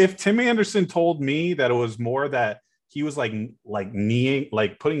 If Tim Anderson told me that it was more that he was like kneeing,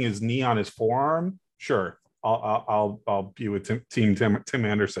 like putting his knee on his forearm, sure, I'll be with Team Tim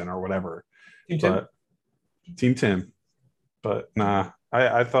Anderson or whatever. Team Tim. But nah,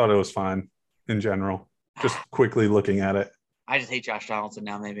 I thought it was fine in general. Just quickly looking at it. I just hate Josh Donaldson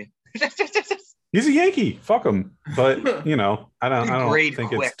now, maybe. He's a Yankee. Fuck him. But I don't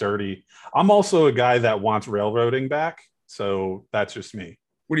think it's dirty. I'm also a guy that wants railroading back, so that's just me.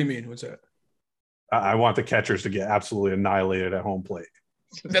 What do you mean? What's that? I want the catchers to get absolutely annihilated at home plate.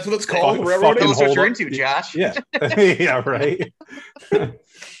 That's what it's called. Railroading. That's what you're into, Josh. Yeah. Yeah. Right.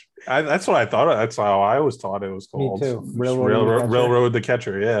 That's what I thought. That's how I always thought it was called. Me too. Railroad the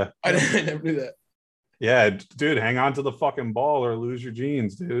catcher. Yeah. I never knew that. Yeah, dude, hang on to the fucking ball or lose your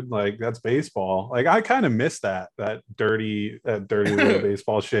jeans, dude. Like that's baseball. Like I kind of miss that dirty little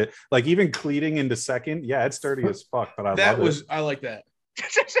baseball shit. Like even cleating into second, yeah, it's dirty as fuck. But I like that.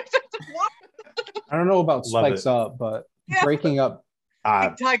 I don't know about spikes up, but breaking up.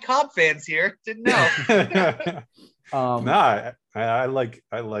 Big Ty Cobb fans here didn't know. I like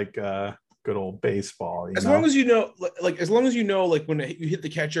good old baseball. As long as you know, like when you hit the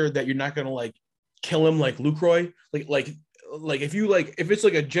catcher, that you're not gonna like kill him like Lucroy. Like if it's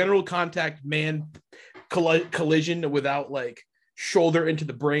like a general contact man collision without like shoulder into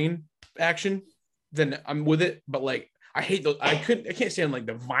the brain action, then I'm with it. But like I hate those. I can't stand like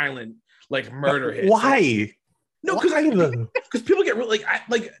the violent like murder hits. Why? No, because people get really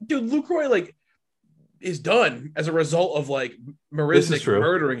like dude, Lucroy like is done as a result of like Marisnick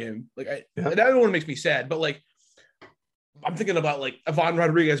murdering him. Like that one makes me sad, but like I'm thinking about like Ivan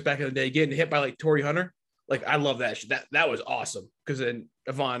Rodriguez back in the day getting hit by like Torrey Hunter. Like I love that shit. That was awesome because then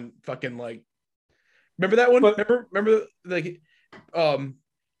Ivan fucking like remember that one? Remember like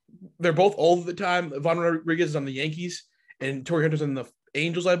they're both old at the time. Ivan Rodriguez is on the Yankees and Torrey Hunter's on the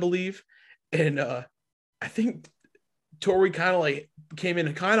Angels, I believe. And I think Torrey kind of like came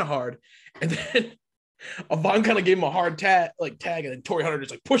in kind of hard, and then Ivan kind of gave him a hard tag, and then Torrey Hunter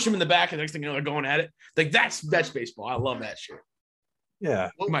just like pushed him in the back, and the next thing you know, they're going at it. Like that's baseball. I love that shit.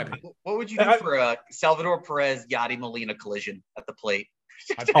 Yeah. What would you do for a Salvador Perez Yadi Molina collision at the plate?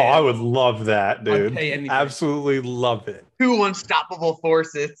 I would love that, dude. Absolutely love it. Two unstoppable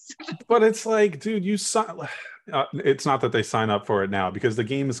forces. But it's like, dude, it's not that they sign up for it now because the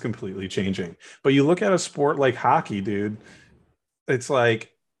game is completely changing. But you look at a sport like hockey, dude, it's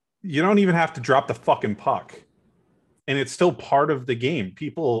like you don't even have to drop the fucking puck. And it's still part of the game.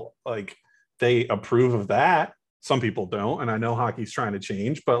 People like they approve of that. Some people don't. And I know hockey's trying to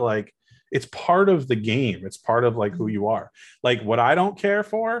change, but like it's part of the game. It's part of like who you are. Like what I don't care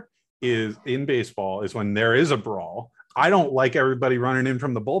for is in baseball is when there is a brawl. I don't like everybody running in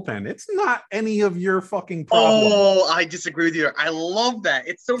from the bullpen. It's not any of your fucking problem. Oh, I disagree with you. I love that.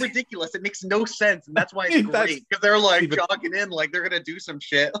 It's so ridiculous. It makes no sense. And that's why it's great. Because they're like jogging in like they're going to do some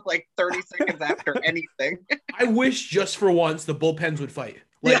shit like 30 seconds after anything. I wish just for once the bullpens would fight.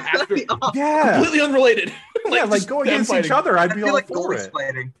 Like yeah. Completely unrelated. Like go against each other. I'd be all like for it.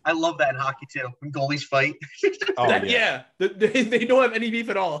 Fighting. I love that in hockey too. When goalies fight. They don't have any beef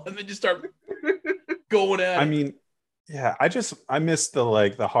at all. And they just start going at it. I mean, yeah, I miss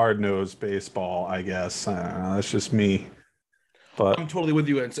the hard-nosed baseball, I guess. I don't know, that's just me. But I'm totally with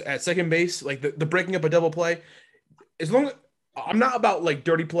you at second base, like the breaking up a double play. As long as I'm not about like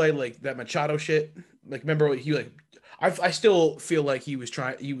dirty play, like that Machado shit. Like remember I still feel like he was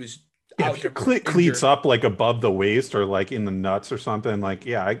trying. He was out if your cleats up like above the waist or like in the nuts or something. Like,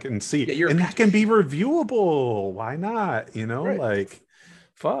 yeah, I can see, and that can be reviewable. Why not? You know, like,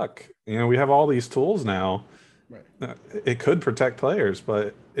 fuck. You know, we have all these tools now. Right. It could protect players,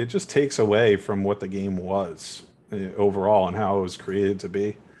 but it just takes away from what the game was overall and how it was created to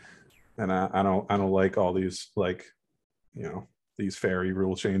be. And I don't like all these, like, you know, these fairy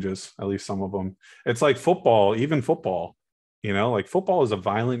rule changes, at least some of them. It's like football, even football, you know, like football is a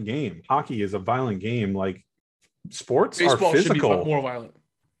violent game. Hockey is a violent game. Like sports Baseball are physical. Should be more violent.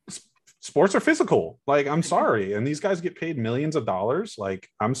 Sports are physical. Like, I'm sorry. And these guys get paid millions of dollars. Like,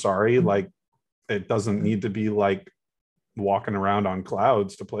 I'm sorry. Like, it doesn't need to be like walking around on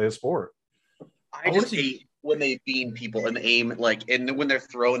clouds to play a sport. I just hate when they beam people and aim, like, and when they're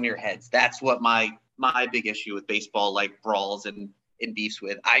throwing your heads. That's what my big issue with baseball, like brawls and beefs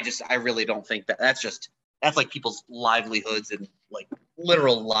with. I really don't think that's like people's livelihoods and like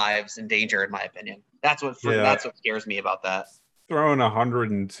literal lives in danger, in my opinion. That's what scares me about that. Throwing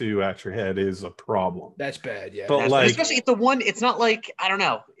 102 at your head is a problem. That's bad, yeah. But like, especially if it's not like, I don't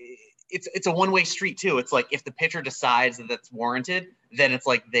know. It's a one-way street too. It's like if the pitcher decides that that's warranted, then it's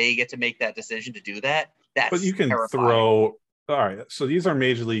like they get to make that decision to do that. But you can throw. All right, so these are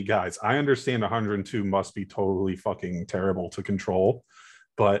major league guys. I understand 102 must be totally fucking terrible to control,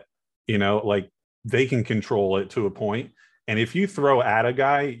 but you know, like they can control it to a point. And if you throw at a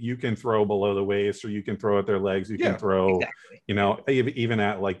guy, you can throw below the waist, or you can throw at their legs. You can throw, you know, even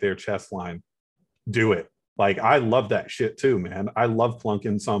at like their chest line. Do it. Like, I love that shit too, man. I love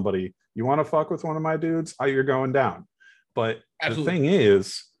plunking somebody. You want to fuck with one of my dudes? You're going down. But Absolutely. The thing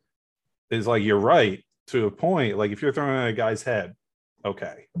is like, you're right to a point. Like, if you're throwing at a guy's head,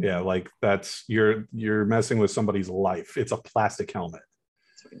 okay, yeah, like that's you're messing with somebody's life. It's a plastic helmet.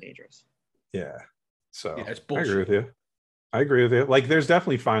 It's fucking dangerous. Yeah. So it's bullshit. I agree with you. Like, there's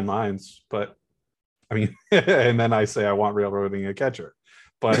definitely fine lines, but I mean, and then I say I want railroading a catcher.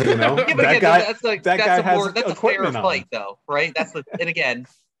 But you know, that guy has a fair fight, though, right? And again,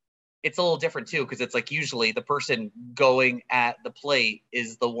 it's a little different too, because it's like usually the person going at the plate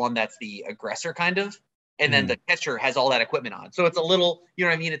is the one that's the aggressor, kind of, and then the catcher has all that equipment on. So it's a little, you know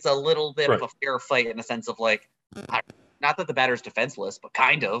what I mean? It's a little bit of a fair fight in the sense of like, not that the batter's defenseless, but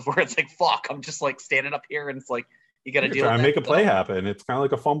kind of, where it's like, fuck, I'm just like standing up here, and it's like you got to deal with and make a play happen. It's kind of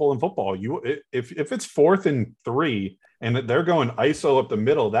like a fumble in football. If it's 4th and 3. And they're going ISO up the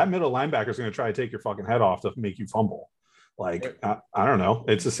middle, that middle linebacker is going to try to take your fucking head off to make you fumble. Like, I don't know.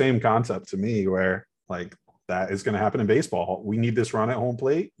 It's the same concept to me, where like that is going to happen in baseball. We need this run at home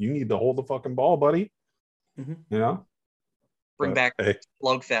plate. You need to hold the fucking ball, buddy. You know? Bring back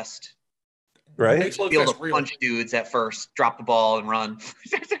slugfest. Right? Be able to punch dudes at first, drop the ball and run.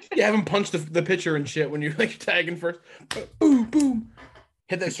 Yeah, have him punch the pitcher and shit when you're like tagging first. Boom, boom.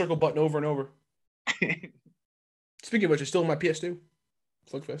 Hit that circle button over and over. Speaking of which, it's still in my PS2.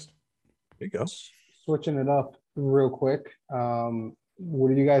 Slugfest. There you go. Switching it up real quick. What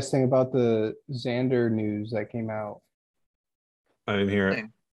do you guys think about the Xander news that came out? I didn't hear it.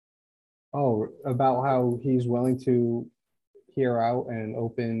 Oh, about how he's willing to hear out and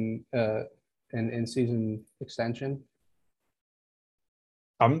open an in-season extension.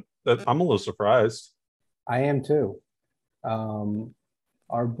 I'm a little surprised. I am too.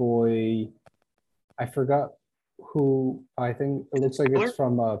 Our boy, I forgot who, I think it looks like it's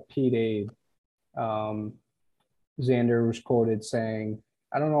from Pete Aid. Xander was quoted saying,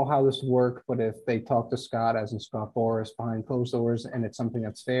 I don't know how this would work, but if they talk to Scott, as in Scott Boras, behind closed doors, and it's something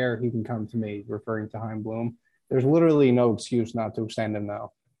that's fair, he can come to me, referring to Chaim Bloom. There's literally no excuse not to extend him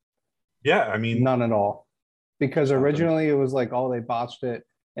now. Yeah, I mean, none at all. Because originally it was like, oh, they botched it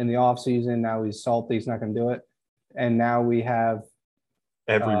in the offseason. Now he's salty, he's not going to do it. And now we have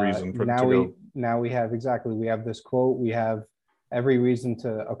every reason for now. We have we have this quote. We have every reason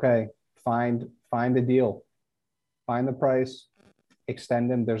to find a deal, find the price,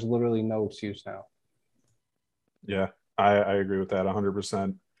 extend him. There's literally no excuse now. Yeah, I agree with that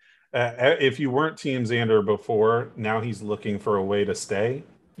 100%. If you weren't Team Xander before, now he's looking for a way to stay.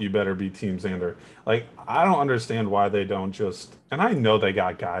 You better be Team Xander. Like, I don't understand why they don't just. And I know they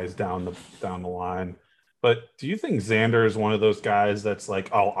got guys down the line. But do you think Xander is one of those guys that's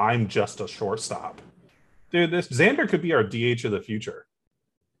like, oh, I'm just a shortstop? Dude, this Xander could be our DH of the future.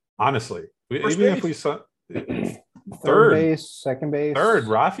 Honestly. Even if we saw third base, second base. Third.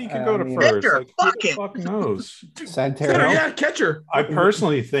 Rafi could go to first. Catcher, like, who the fuck knows? Santero. Yeah, catcher. I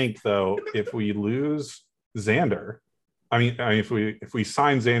personally think, though, if we lose Xander, I mean, if we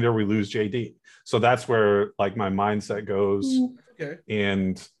sign Xander, we lose JD. So that's where like my mindset goes. Okay.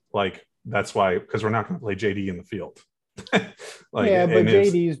 And like, that's why, because we're not going to play JD in the field. Yeah, but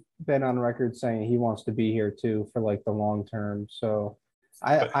JD's been on record saying he wants to be here too for like the long term. So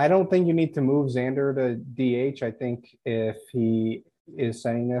I don't think you need to move Xander to DH. I think if he is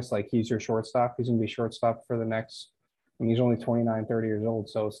saying this, like he's your shortstop, he's gonna be shortstop for the next. I mean, he's only 29, 30 years old,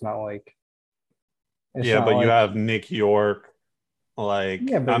 so it's not like. But you have Nick York. Like,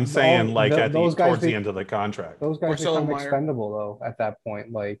 yeah, I'm saying, towards the end of the contract, those guys become expendable though. At that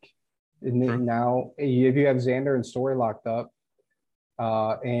point, like now, if you have Xander and Story locked up,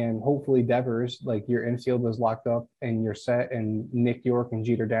 and hopefully Devers, like your infield is locked up and you're set, and Nick York and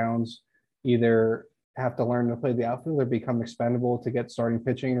Jeter Downs either have to learn to play the outfield or become expendable to get starting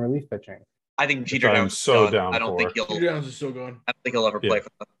pitching and relief pitching. I think Jeter Downs so down. I don't think Jeter Downs is still going. I don't think he'll ever play for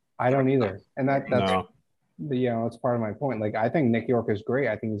them. I don't either, and that's that's part of my point. Like I think Nick York is great.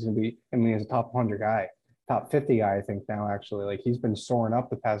 I think he's gonna be. I mean, he's a top 100 guy, top 50 guy. I think now actually, like he's been soaring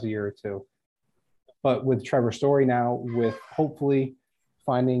up the past year or two. But with Trevor Story now, with hopefully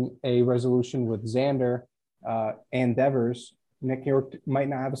finding a resolution with Xander and Devers, Nick York might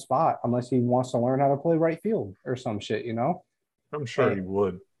not have a spot unless he wants to learn how to play right field or some shit, you know? I'm sure he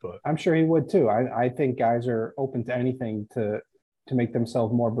would, but I'm sure he would too. I think guys are open to anything to make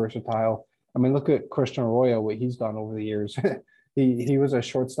themselves more versatile. I mean, look at Christian Arroyo, what he's done over the years. he was a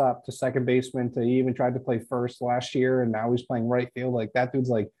shortstop to second baseman to he even tried to play first last year, and now he's playing right field. Like that dude's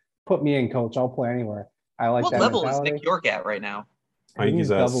like, put me in, coach. I'll play anywhere. I like what that. What level mentality. is Nick York at right now? I think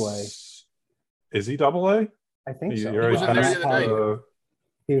he's AA. Is he AA? I think so.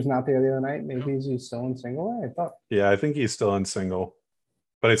 He was not there the other night. Maybe he's still in single A. I thought. Yeah, I think he's still in single,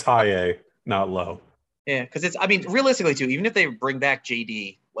 but it's high A, not low. Yeah, because it's. I mean, realistically, too. Even if they bring back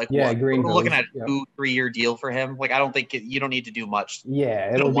JD, like, we're looking at a 2-3 year deal for him. Like, I don't think you don't need to do much.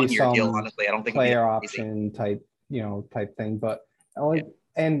 Yeah, it'll be some deal. Honestly, I don't think player option type thing. But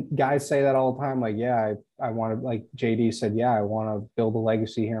and guys say that all the time. Like, I want to. Like JD said, I want to build a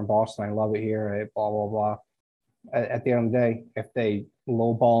legacy here in Boston. I love it here. Blah blah blah. At the end of the day, if they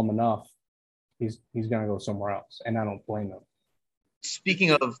lowball him enough, he's gonna go somewhere else, and I don't blame him.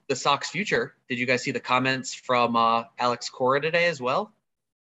 Speaking of the Sox future, did you guys see the comments from Alex Cora today as well?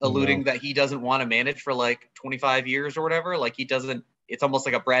 Alluding that he doesn't want to manage for like 25 years or whatever. Like he doesn't, it's almost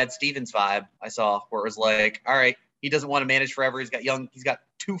like a Brad Stevens vibe I saw where it was like, all right, he doesn't want to manage forever. He's got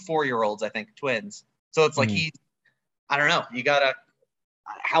 2 4-year-olds, I think, twins. So it's like I don't know.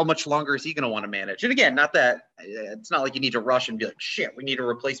 How much longer is he going to want to manage? And again, not that it's not like you need to rush and be like, shit, we need a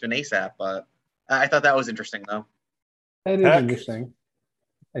replacement ASAP. But I thought that was interesting though. That is interesting.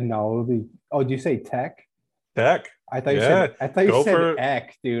 And no, it'll be. Oh, do you say Tech? Tech. I thought you said. I thought you said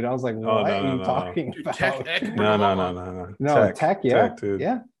Eck, dude. I was like, what are you talking about? Tech, No, Tech. Yeah, Tech,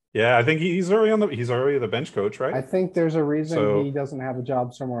 yeah. Yeah, I think he's already the bench coach, right? I think there's a reason he doesn't have a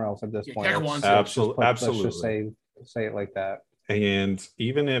job somewhere else at this point. Absolutely. Let's just say it like that. And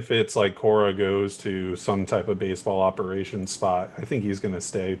even if it's like Cora goes to some type of baseball operations spot, I think he's going to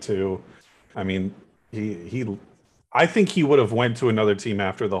stay too. I mean, I think he would have went to another team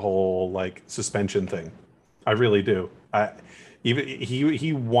after the whole like suspension thing. I really do.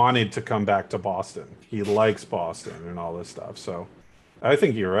 He wanted to come back to Boston. He likes Boston and all this stuff. So I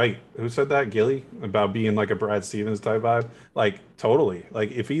think you're right. Who said that? Gilly? About being like a Brad Stevens type vibe? Like totally.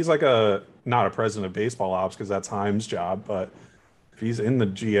 Like if he's like not a president of baseball ops because that's Heim's job, but if he's in the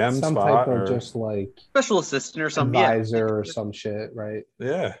GM some spot type of just like special assistant or some advisor or some shit, right?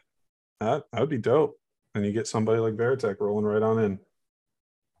 Yeah, that would be dope. And you get somebody like Veritek rolling right on in.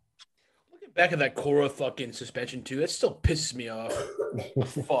 Looking back at that Cora fucking suspension too, that still pisses me off.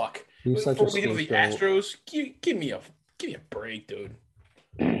 Fuck. He's such a the Astros, give me a break, dude.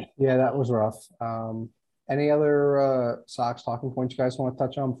 Yeah, that was rough. Any other Sox talking points you guys want to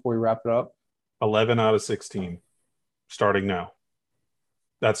touch on before we wrap it up? 11 out of 16, starting now.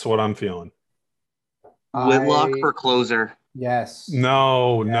 That's what I'm feeling. Whitlock for closer. Yes.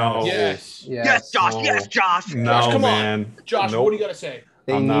 No. Yes, Josh. No. Yes, Josh. No, Josh, come man. on. Josh, what do you got to say?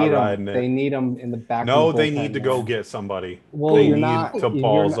 They need him in the back. No, they need to go get somebody. Well, they need to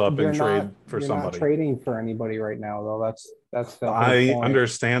balls up and trade for you're somebody. Not trading for anybody right now, though. That's the I point.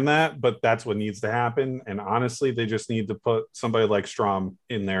 understand that, but that's what needs to happen. And honestly, they just need to put somebody like Strom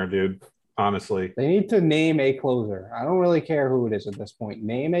in there, dude. Honestly, they need to name a closer. I don't really care who it is at this point.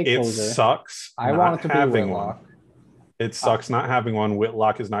 Name a closer. It sucks. I want it to be Whitlock. It sucks not having one.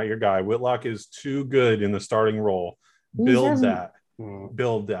 Whitlock is not your guy. Whitlock is too good in the starting role. Build that.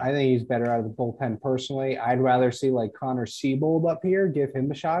 I think he's better out of the bullpen personally. I'd rather see like Connor Siebold up here, give him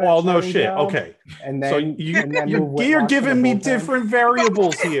a shot. Well, no shit. Okay. And then, so you're giving me different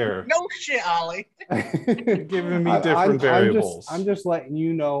variables here. No shit, Ollie. Giving me different variables. I'm just letting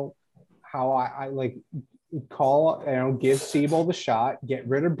you know how I like give Siebel the shot, get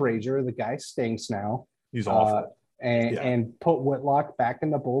rid of Brazier. The guy stinks now. He's awful. And put Whitlock back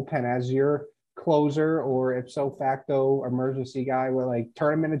in the bullpen as your closer or ipso facto emergency guy. With like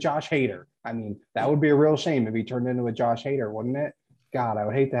turn him into Josh Hader. I mean, that would be a real shame if he turned into a Josh Hader, wouldn't it? God, I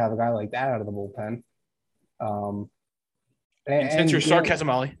would hate to have a guy like that out of the bullpen. And since your sarcasm,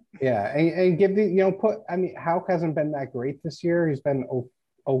 Ollie. Yeah, and give Houck hasn't been that great this year. He's been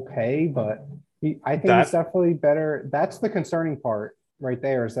okay, but I think he's definitely better. That's the concerning part right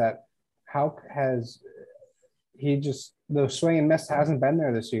there, is that Houck the swing and miss hasn't been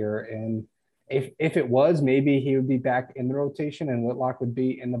there this year. And if it was, maybe he would be back in the rotation and Whitlock would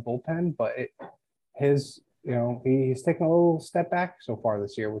be in the bullpen. But he's taken a little step back so far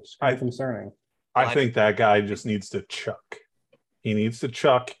this year, which is kind of concerning. I think that guy just needs to chuck. He needs to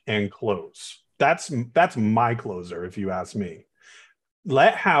chuck and close. That's my closer, if you ask me.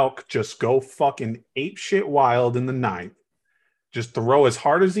 Let Houck just go fucking ape shit wild in the ninth. Just throw as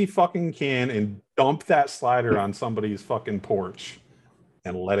hard as he fucking can and dump that slider on somebody's fucking porch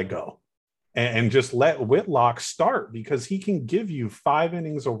and let it go. And just let Whitlock start, because he can give you 5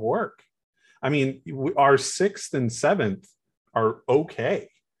 innings of work. I mean, our 6th and 7th are okay.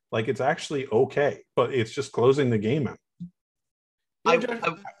 Like, it's actually okay, but it's just closing the game out. Go ahead,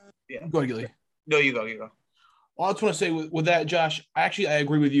 Gilly. No, you go. Well, I just want to say with that, Josh, I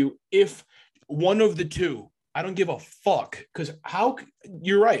agree with you. If one of the two, I don't give a fuck, because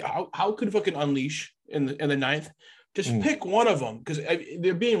you're right. How could fucking unleash in the ninth? Just pick one of them, because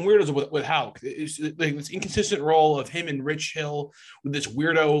they're being weirdos with Houck. It's like this inconsistent role of him and Rich Hill with this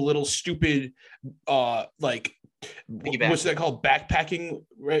weirdo little stupid what's that called? Backpacking,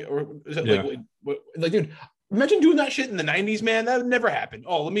 right? Or is that like dude? Imagine doing that shit in the 90s, man. That would never happen.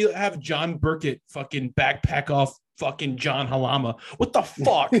 Oh, let me have John Burkett fucking backpack off fucking John Halama. What the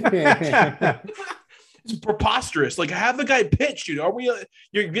fuck? It's preposterous. Like, have the guy pitch, dude.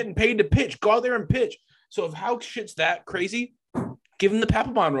 You're getting paid to pitch. Go out there and pitch. So if Houck shit's that crazy, give him the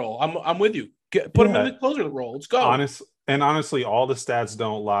Papelbon role. I'm with you. Put him in the closer role. Let's go. Honestly, all the stats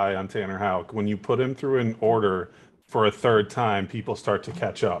don't lie on Tanner Houck. When you put him through an order for a third time, people start to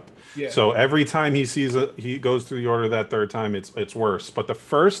catch up. Yeah. So every time he goes through the order that third time, it's worse. But the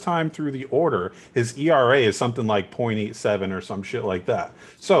first time through the order, his ERA is something like 0.87 or some shit like that.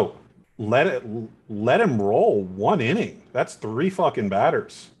 So let him roll 1 inning. That's 3 fucking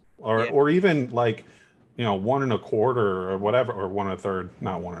batters, or even like 1 1/4 or whatever, or 1 1/3,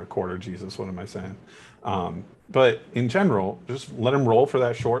 not 1 1/4. Jesus, what am I saying? But in general, just let him roll for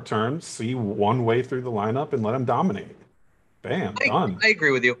that short term, see one way through the lineup, and let him dominate. Bam, done. I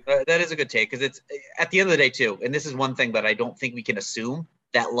agree with you. That is a good take, because it's at the end of the day too. And this is one thing that I don't think we can assume,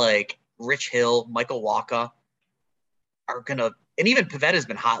 that like Rich Hill, Michael Wacha are gonna, and even Pavetta's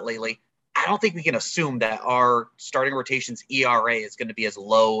been hot lately. I don't think we can assume that our starting rotation's ERA is going to be as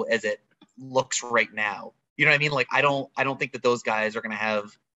low as it looks right now. You know what I mean? Like, I don't think that those guys are going to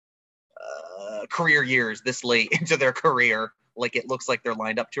have career years this late into their career like it looks like they're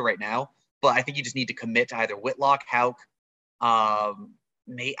lined up to right now. But I think you just need to commit to either Whitlock, Houck, I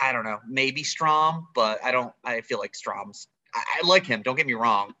don't know, maybe Strom, but I feel like Strom's, I like him, don't get me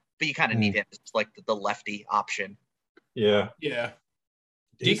wrong, but you kind of need him as like the lefty option. Yeah.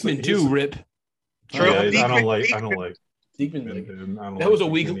 Diekman too, Rip. True. Yeah, I don't like Diekman. That was a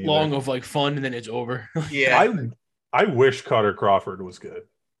week long of like fun, and then it's over. Yeah. I wish Carter Crawford was good.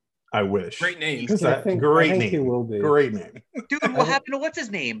 I wish. Great name. Great name. He will be. Great name. Dude, what happened to what's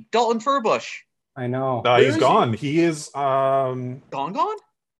his name? Dalton Furbush. I know. He's gone. He is gone?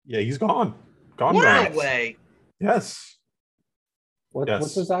 Yeah, he's gone. No way. Yes.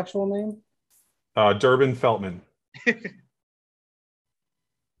 What's his actual name? Durbin Feltman. He's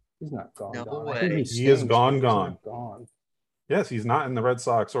not gone. No gone. way. He is gone. Gone. Yes, he's not in the Red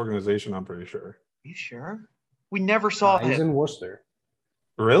Sox organization, I'm pretty sure. You sure? We never saw him. He's in Worcester.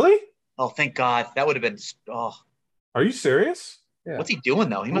 Really? Oh, thank God. That would have been. Oh. Are you serious? Yeah. What's he doing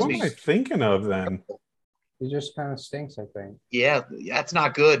though? He must be. What am I thinking of then? He just kind of stinks, I think. Yeah, that's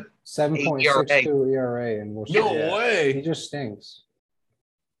not good. 7.62 ERA in Worcester. No way. He just stinks.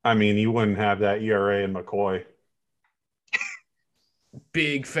 I mean, you wouldn't have that ERA in McCoy.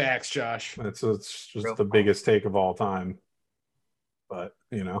 Big facts, Josh. It's just the biggest take of all time. But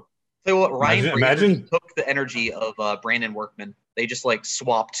So what? Ryan imagine took the energy of Brandon Workman. They just like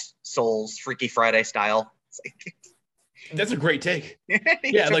swapped souls, Freaky Friday style. That's a great take.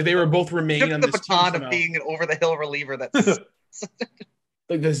 Yeah, like they were both remain on the this baton team of being an over the hill reliever. That's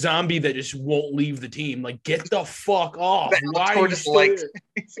like the zombie that just won't leave the team. Like, get the fuck off. Why are you still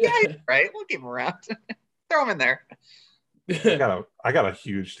yeah, right? We'll keep him around. Throw him in there. I got a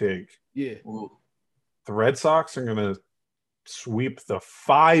huge take. Yeah. Ooh. The Red Sox are going to sweep the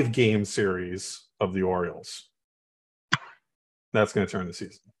 5-game series of the Orioles. That's going to turn the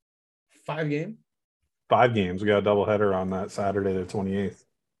season. 5 game? 5 games. We got a doubleheader on that Saturday, the 28th.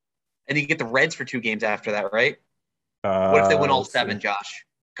 And you get the Reds for 2 games after that, right? What if they win all 7, Josh?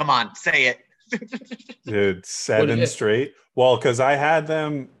 Come on, say it. Dude, 7 straight. Well, because I had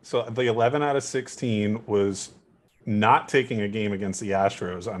them. So the 11 out of 16 was not taking a game against the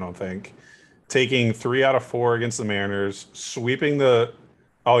Astros, I don't think. Taking 3 out of 4 against the Mariners, sweeping the.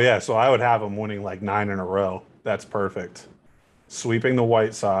 Oh, yeah. So I would have them winning like 9 in a row. That's perfect. Sweeping the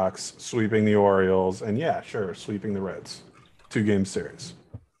White Sox, sweeping the Orioles, and yeah, sure, sweeping the Reds. 2-game series.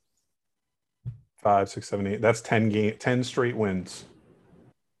 5, 6, 7, 8. That's 10 straight wins.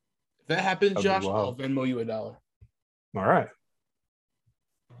 If that happens, Josh, I'll Venmo you $1. All right.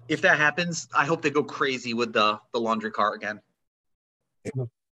 If that happens, I hope they go crazy with the laundry car again.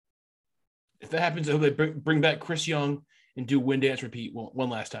 If that happens, I hope they bring back Chris Young and do win, dance, repeat one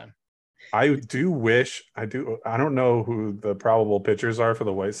last time. I don't know who the probable pitchers are for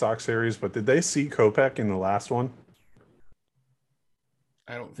the White Sox series, but did they see Kopech in the last one?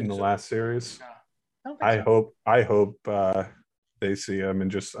 I don't think in the so. last series. No. I hope they see him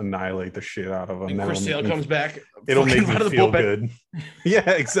and just annihilate the shit out of him. And Chris Sale comes back. It'll make me feel good. Yeah,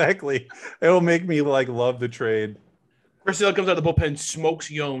 exactly. It'll make me like love the trade. Chris Sale comes out of the bullpen, smokes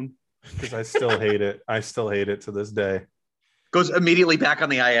Yoan. Because I still hate it. I still hate it to this day. Goes immediately back on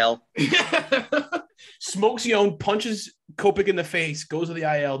the IL. Smokes Yoan, punches Kopech in the face, goes to the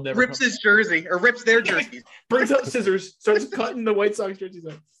IL, never rips his jersey or rips their jerseys. Brings out scissors, starts cutting the White Sox jerseys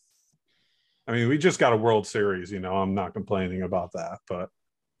out. I mean, we just got a World Series, I'm not complaining about that, but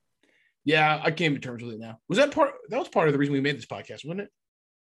yeah, I came to terms with it now. That was part of the reason we made this podcast, wasn't it?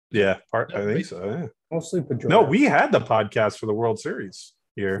 Yeah, I think so. Yeah. Mostly Pedroia. No, we had the podcast for the World Series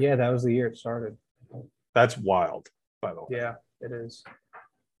here. Yeah, that was the year it started. That's wild, by the way. Yeah, it is.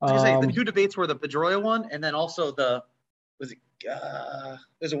 I was gonna say, the 2 debates were the Pedroia one, and then also there's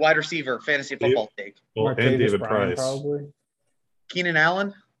a wide receiver fantasy football take. Well, and David Price. Probably. Keenan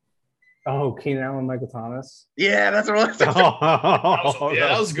Allen. Oh, Keenan Allen, Michael Thomas. Yeah, that's what I was thinking.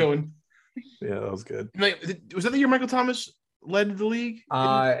 That was going. Yeah, that was good. Was that the year Michael Thomas led the league?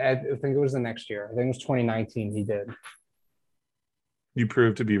 I think it was the next year. I think it was 2019 he did. You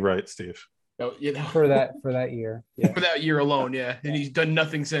proved to be right, Steve. Oh, yeah. For that year. Yeah. For that year alone, yeah. And he's done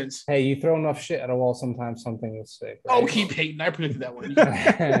nothing since. Hey, you throw enough shit at a wall, sometimes something will stick. Right? Oh, keep hating. I predicted that one.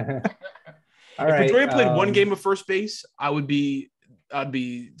 All right. If Pedroia played 1 game of first base, I'd be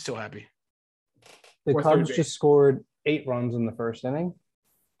so happy. The Cubs just scored 8 runs in the first inning.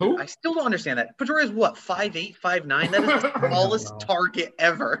 Who? I still don't understand that. Pedroia is what, 5'8", 5'9"? That is the smallest target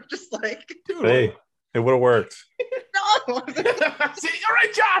ever. Just like, dude. Hey, it would have worked. No. See, all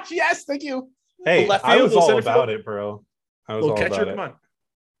right, Josh. Yes, thank you. Hey, I was all about it, bro. I was all catcher, about it. come on.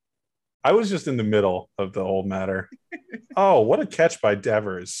 I was just in the middle of the whole matter. Oh, what a catch by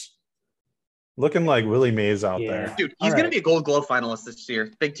Devers. Looking like Willie Mays out there. Dude, he's going to be a Gold Glove finalist this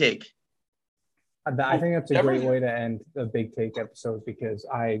year. Big take. I think that's a great way to end the Big Take episode because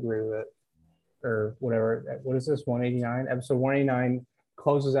I agree with it. Or whatever. What is this? 189? Episode 189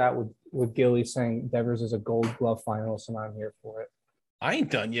 closes out with Gilly saying Devers is a Gold Glove finalist and I'm here for it. I ain't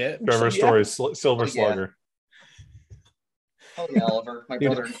done yet. Trevor Story's Silver Slugger. Oh yeah, Oliver, my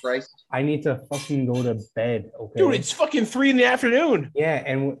brother in Christ. I need to fucking go to bed, okay? Dude, it's fucking 3 in the afternoon. Yeah,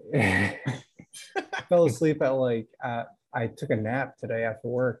 and I fell asleep at I took a nap today after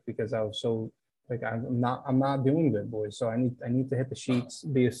work because I was so I'm not doing good, boys. So I need to hit the sheets,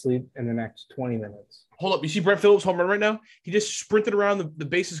 be asleep in the next 20 minutes. Hold up, you see Brett Phillips home run right now? He just sprinted around the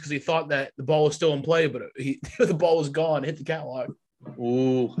bases because he thought that the ball was still in play, but the ball was gone, hit the catwalk.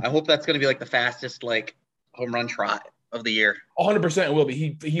 Ooh, I hope that's going to be like the fastest home run trot of the year. 100% it will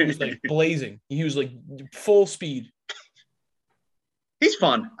be. He was blazing. He was full speed. He's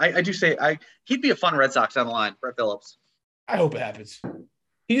fun. I do say he'd be a fun Red Sox on the line, Brett Phillips. I hope it happens.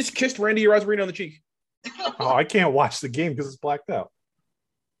 He just kissed Randy Arozarena on the cheek. Oh, I can't watch the game because it's blacked out.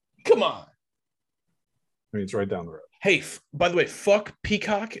 Come on. I mean, it's right down the road. Hey, by the way, fuck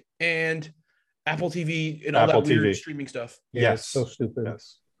Peacock and Apple TV and all Apple that weird TV. streaming stuff. Yeah, it's so stupid.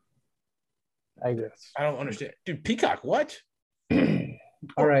 Yes. I guess. I don't understand. Dude, Peacock, what?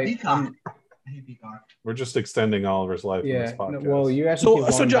 All right. Peacock. We're just extending Oliver's life in this podcast. Well, you guys.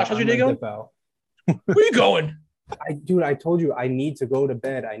 So Josh, how's your day going? Where are you going? I told you I need to go to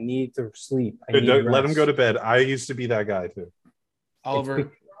bed. I need to sleep. Let him go to bed. I used to be that guy too. Oliver,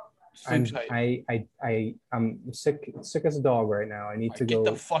 I'm sick as a dog right now. I need to go.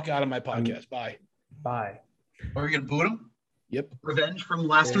 Get the fuck out of my podcast. Bye. Bye. Are we gonna boot him? Yep. Revenge from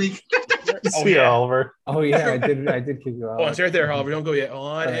last week. See you, Oliver. Oh yeah, I did kick you out. Oh, it's right there, Oliver. Don't go yet.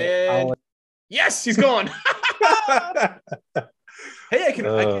 On Right, and yes, he's gone. Hey, I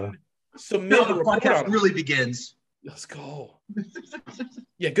can submit No, a the report podcast on him. really begins. Let's go.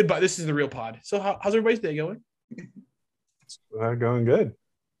 Yeah, goodbye. This is the real pod. So how's everybody's day going? Going good.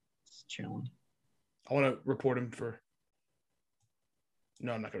 It's chilling. I want to report him for.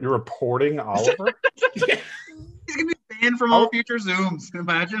 No, I'm not going to. You're reporting Oliver? Yeah. He's gonna be banned from all future Zooms.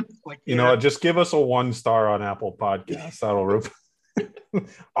 Imagine, like, You know what? Just give us a 1 star on Apple Podcasts. That'll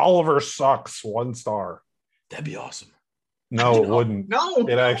Oliver sucks. 1 star. That'd be awesome. No, it wouldn't. No,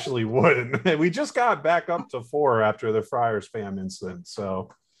 It actually wouldn't. We just got back up to 4 after the Fryer spam incident. So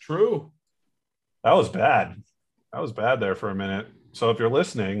True. that was bad. That was bad there for a minute. So if you're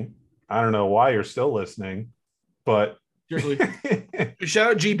listening, I don't know why you're still listening, but Seriously.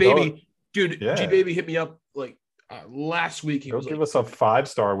 Shout out G Baby. Dude, Yeah. G Baby hit me up like last week. He Go was give like, us a 5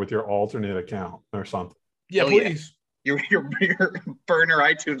 star with your alternate account or something. yeah, Hell yeah. please. your burner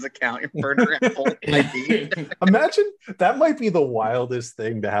iTunes account, your burner Apple ID. Imagine that might be the wildest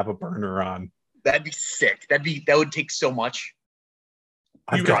thing to have a burner on. That'd be sick. That would take so much.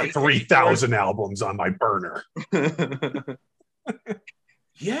 I've got 3,000 albums on my burner.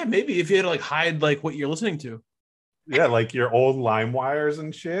 Yeah, maybe if you had to like hide like what you're listening to. Yeah, like your old LimeWires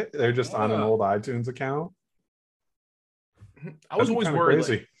and shit. They're just on an Yeah. old iTunes account. I was That'd be always kinda worried.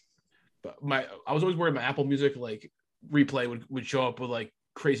 crazy. Like, I was always worried my Apple Music like replay would show up with like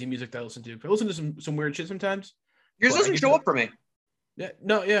crazy music that I listen to. I listen to some weird shit sometimes. Yours Well, I doesn't guess show that- up for me. Yeah,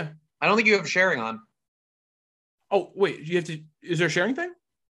 no, yeah. I don't think you have sharing on. Oh wait, you have to. Is there a sharing thing?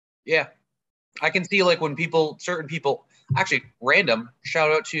 Yeah, I can see like when certain people, actually random.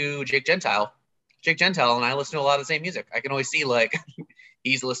 Shout out to Jake Gentile. Jake Gentile and I listen to a lot of the same music. I can always see like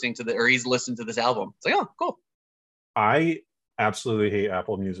he's listening to this album. It's like, oh, cool. I absolutely hate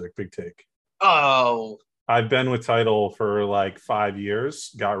Apple Music. Big take. Oh, I've been with Tidal for like 5 years,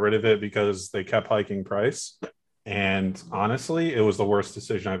 got rid of it because they kept hiking price. And honestly, it was the worst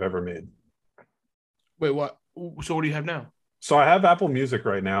decision I've ever made. Wait, what? So what do you have now? So I have Apple Music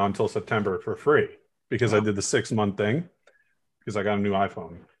right now until September for free because I Wow. did the 6-month thing because I got a new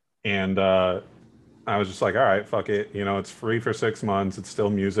iPhone. And I was just like, all right, fuck it. You know, it's free for 6 months. It's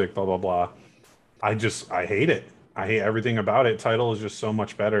still music, blah, blah, blah. I hate it. I hate everything about it. Tidal is just so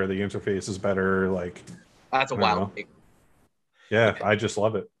much better. The interface is better. Like, that's a I don't wild know. take. yeah, I just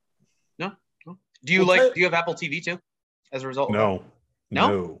love it. Do you Well, do you have Apple TV too? As a result, of that?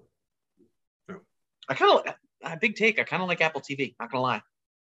 No. No? I kind of big take. I kind of like Apple TV. Not gonna lie.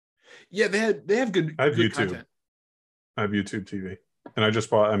 Yeah, they have good. I have good YouTube. content. I have YouTube TV. And I just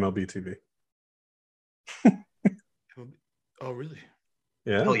bought MLB TV. Oh really?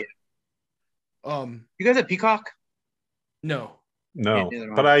 Yeah. Hell yeah. Um, You guys have Peacock? no. No. Yeah, neither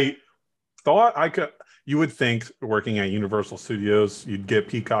do But I thought I could. You would think working at Universal Studios, you'd get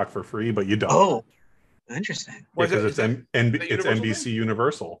Peacock for free, but you don't. Oh, interesting. Why is that- Because is that- it's Universal NBC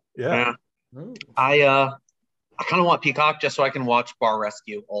Universal. Yeah. Yeah. Oh. I kind of want Peacock just so I can watch Bar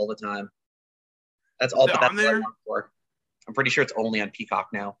Rescue all the time. That's all. Is it That's on what I there? want for. I'm pretty sure it's only on Peacock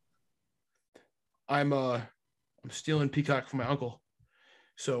now. I'm stealing Peacock from my uncle,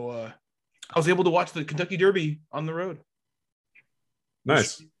 so I was able to watch the Kentucky Derby on the road.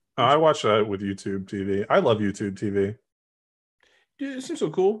 Nice. I watch that with YouTube TV. I love YouTube TV. Dude, it seems so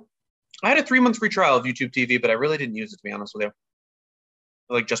cool. I had a 3-month free trial of YouTube TV, but I really didn't use it, to be honest with you.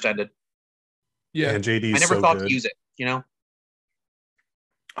 It, like, just ended. Yeah, And JD's I never so thought good. to use it, you know?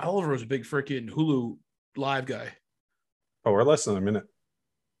 Oliver was a big freaking Hulu live guy. Oh, we're less than a minute.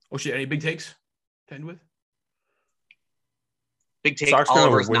 Oh shit! Any big takes to end with? Big take, Sox gonna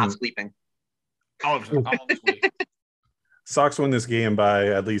Oliver's win. not sleeping. Oliver's Sox win this game by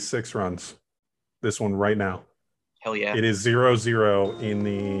at least 6 runs. This one right now. Hell yeah. It is 0-0 in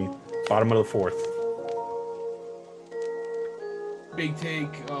the bottom of the 4th. big take.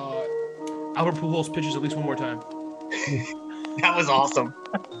 Albert Pujols pitches at least one more time. That was awesome.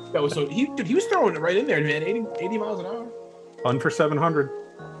 That was so. He was throwing it right in there, man. 80 miles an hour. On for 700.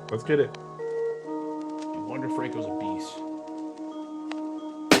 Let's get it. Wander Franco's a beast.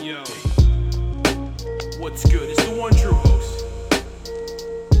 Yo, what's good? It's the one true host.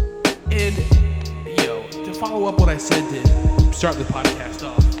 And yo, to follow up what I said to start the podcast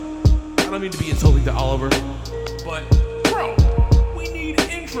off, I don't mean to be insulting to Oliver, but bro, we need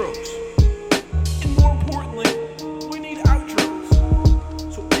intros, and more importantly, we need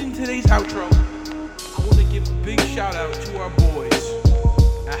outros. So in today's outro, I want to give a big shout out to our boys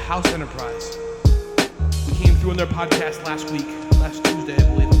at House Enterprise. We came through on their podcast last Tuesday, I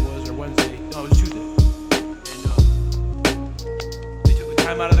believe it was, or Wednesday. No, it was Tuesday. And they took the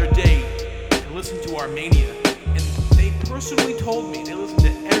time out of their day listen to our mania, and they personally told me they listened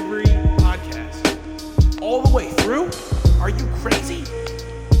to every podcast all the way through. Are you crazy?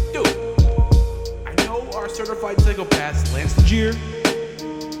 Dude, I know our certified psychopaths, Lance Legier,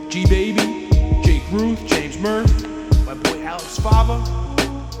 G-Baby, Jake Ruth, James Murph, my boy Alex Fava,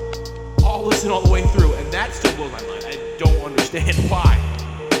 all listen all the way through, and that still blows my mind. I don't understand why.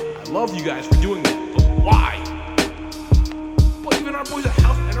 I love you guys for doing that, but why? But even our boys at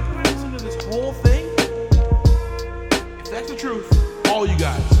House Enterprise listen to this whole thing? If that's the truth, all you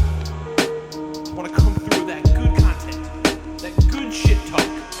guys want to come through with that good content, that good shit talk.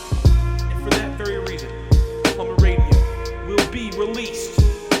 And for that very reason, Plumber Radio will be released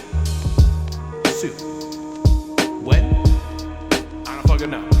soon. When? I don't fucking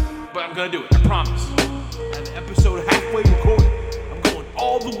know. But I'm gonna do it, I promise. I have an episode halfway recorded. I'm going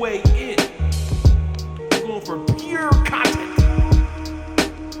all the way in. I'm going for pure content.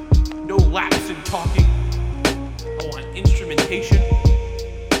 No lapse in talking. I want instrumentation.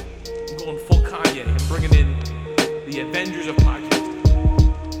 I'm going full Kanye. I'm bringing in the Avengers of podcasting.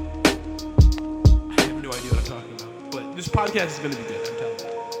 I have no idea what I'm talking about. But this podcast is gonna be good, I'm telling you.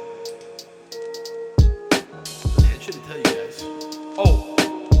 Man, I shouldn't tell you guys. Oh!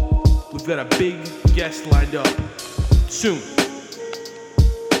 We've got a big guest lined up soon.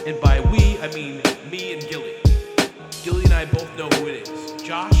 And by we, I mean me and Gilly. Gilly and I both know who it is.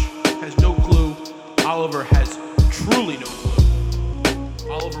 Josh has no clue. Oliver has truly no clue.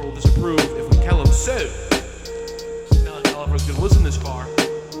 Oliver will disapprove if we tell him so. It's not like Oliver's going to listen this far.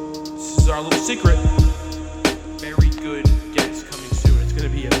 This is our little secret. Very good guest coming soon. It's going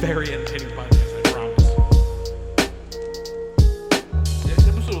to be a very entertaining podcast, I promise.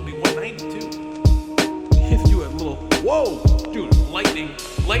 Whoa, dude, lightning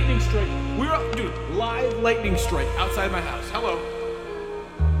strike. We're up, dude, live lightning strike outside my house. Hello.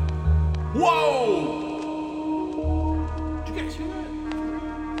 Whoa! Did you guys hear that?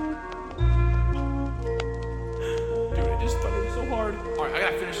 Dude, it just thundered so hard. All right, I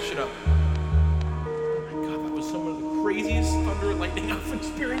gotta finish this shit up. Oh my god, that was some of the craziest thunder and lightning I've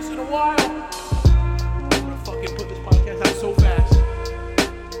experienced in a while. I'm gonna fucking put this podcast out so fast.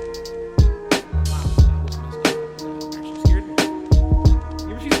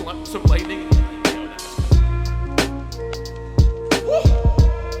 Some lightning. Woo!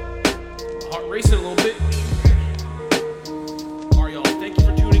 Heart racing a little bit. All right, y'all. Thank you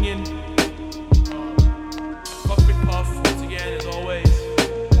for tuning in. Fuck McPuff once again, as always.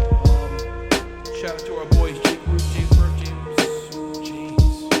 Shout out to our boys, Jake Ruth, James Murph,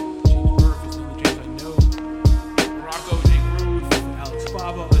 James Murph is the only James I know. Morocco, Jake Ruth, Alex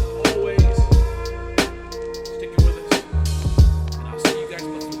Fava.